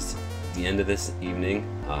this is the end of this evening.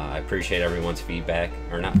 I appreciate everyone's feedback,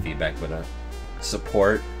 or not feedback, but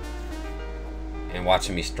support, and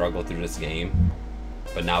watching me struggle through this game.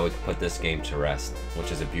 But now we can put this game to rest, which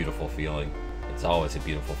is a beautiful feeling. It's always a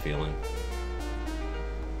beautiful feeling.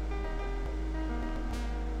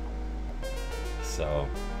 So,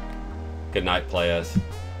 good night, players.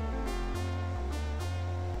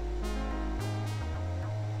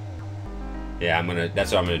 Yeah,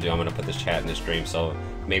 that's what I'm gonna do. I'm gonna put this chat in the stream, so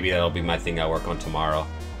maybe that'll be my thing I work on tomorrow.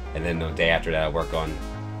 And then the day after that I work on...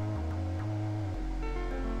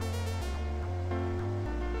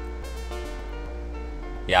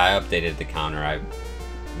 Yeah, I updated the counter.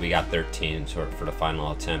 We got 13 for the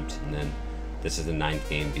final attempt, and then this is the 9th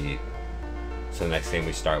game beat. So the next game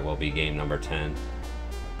we start will be game number 10.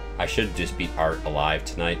 I should just beat Art alive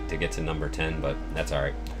tonight to get to number 10, but that's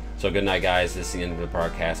alright. So good night, guys. This is the end of the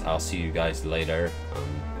broadcast. I'll see you guys later.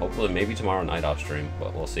 Hopefully, maybe tomorrow night I'll stream,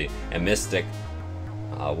 but we'll see. And Mystic,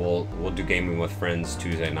 we'll do gaming with friends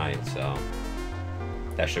Tuesday night, so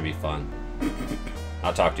that should be fun.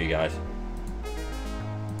 I'll talk to you guys.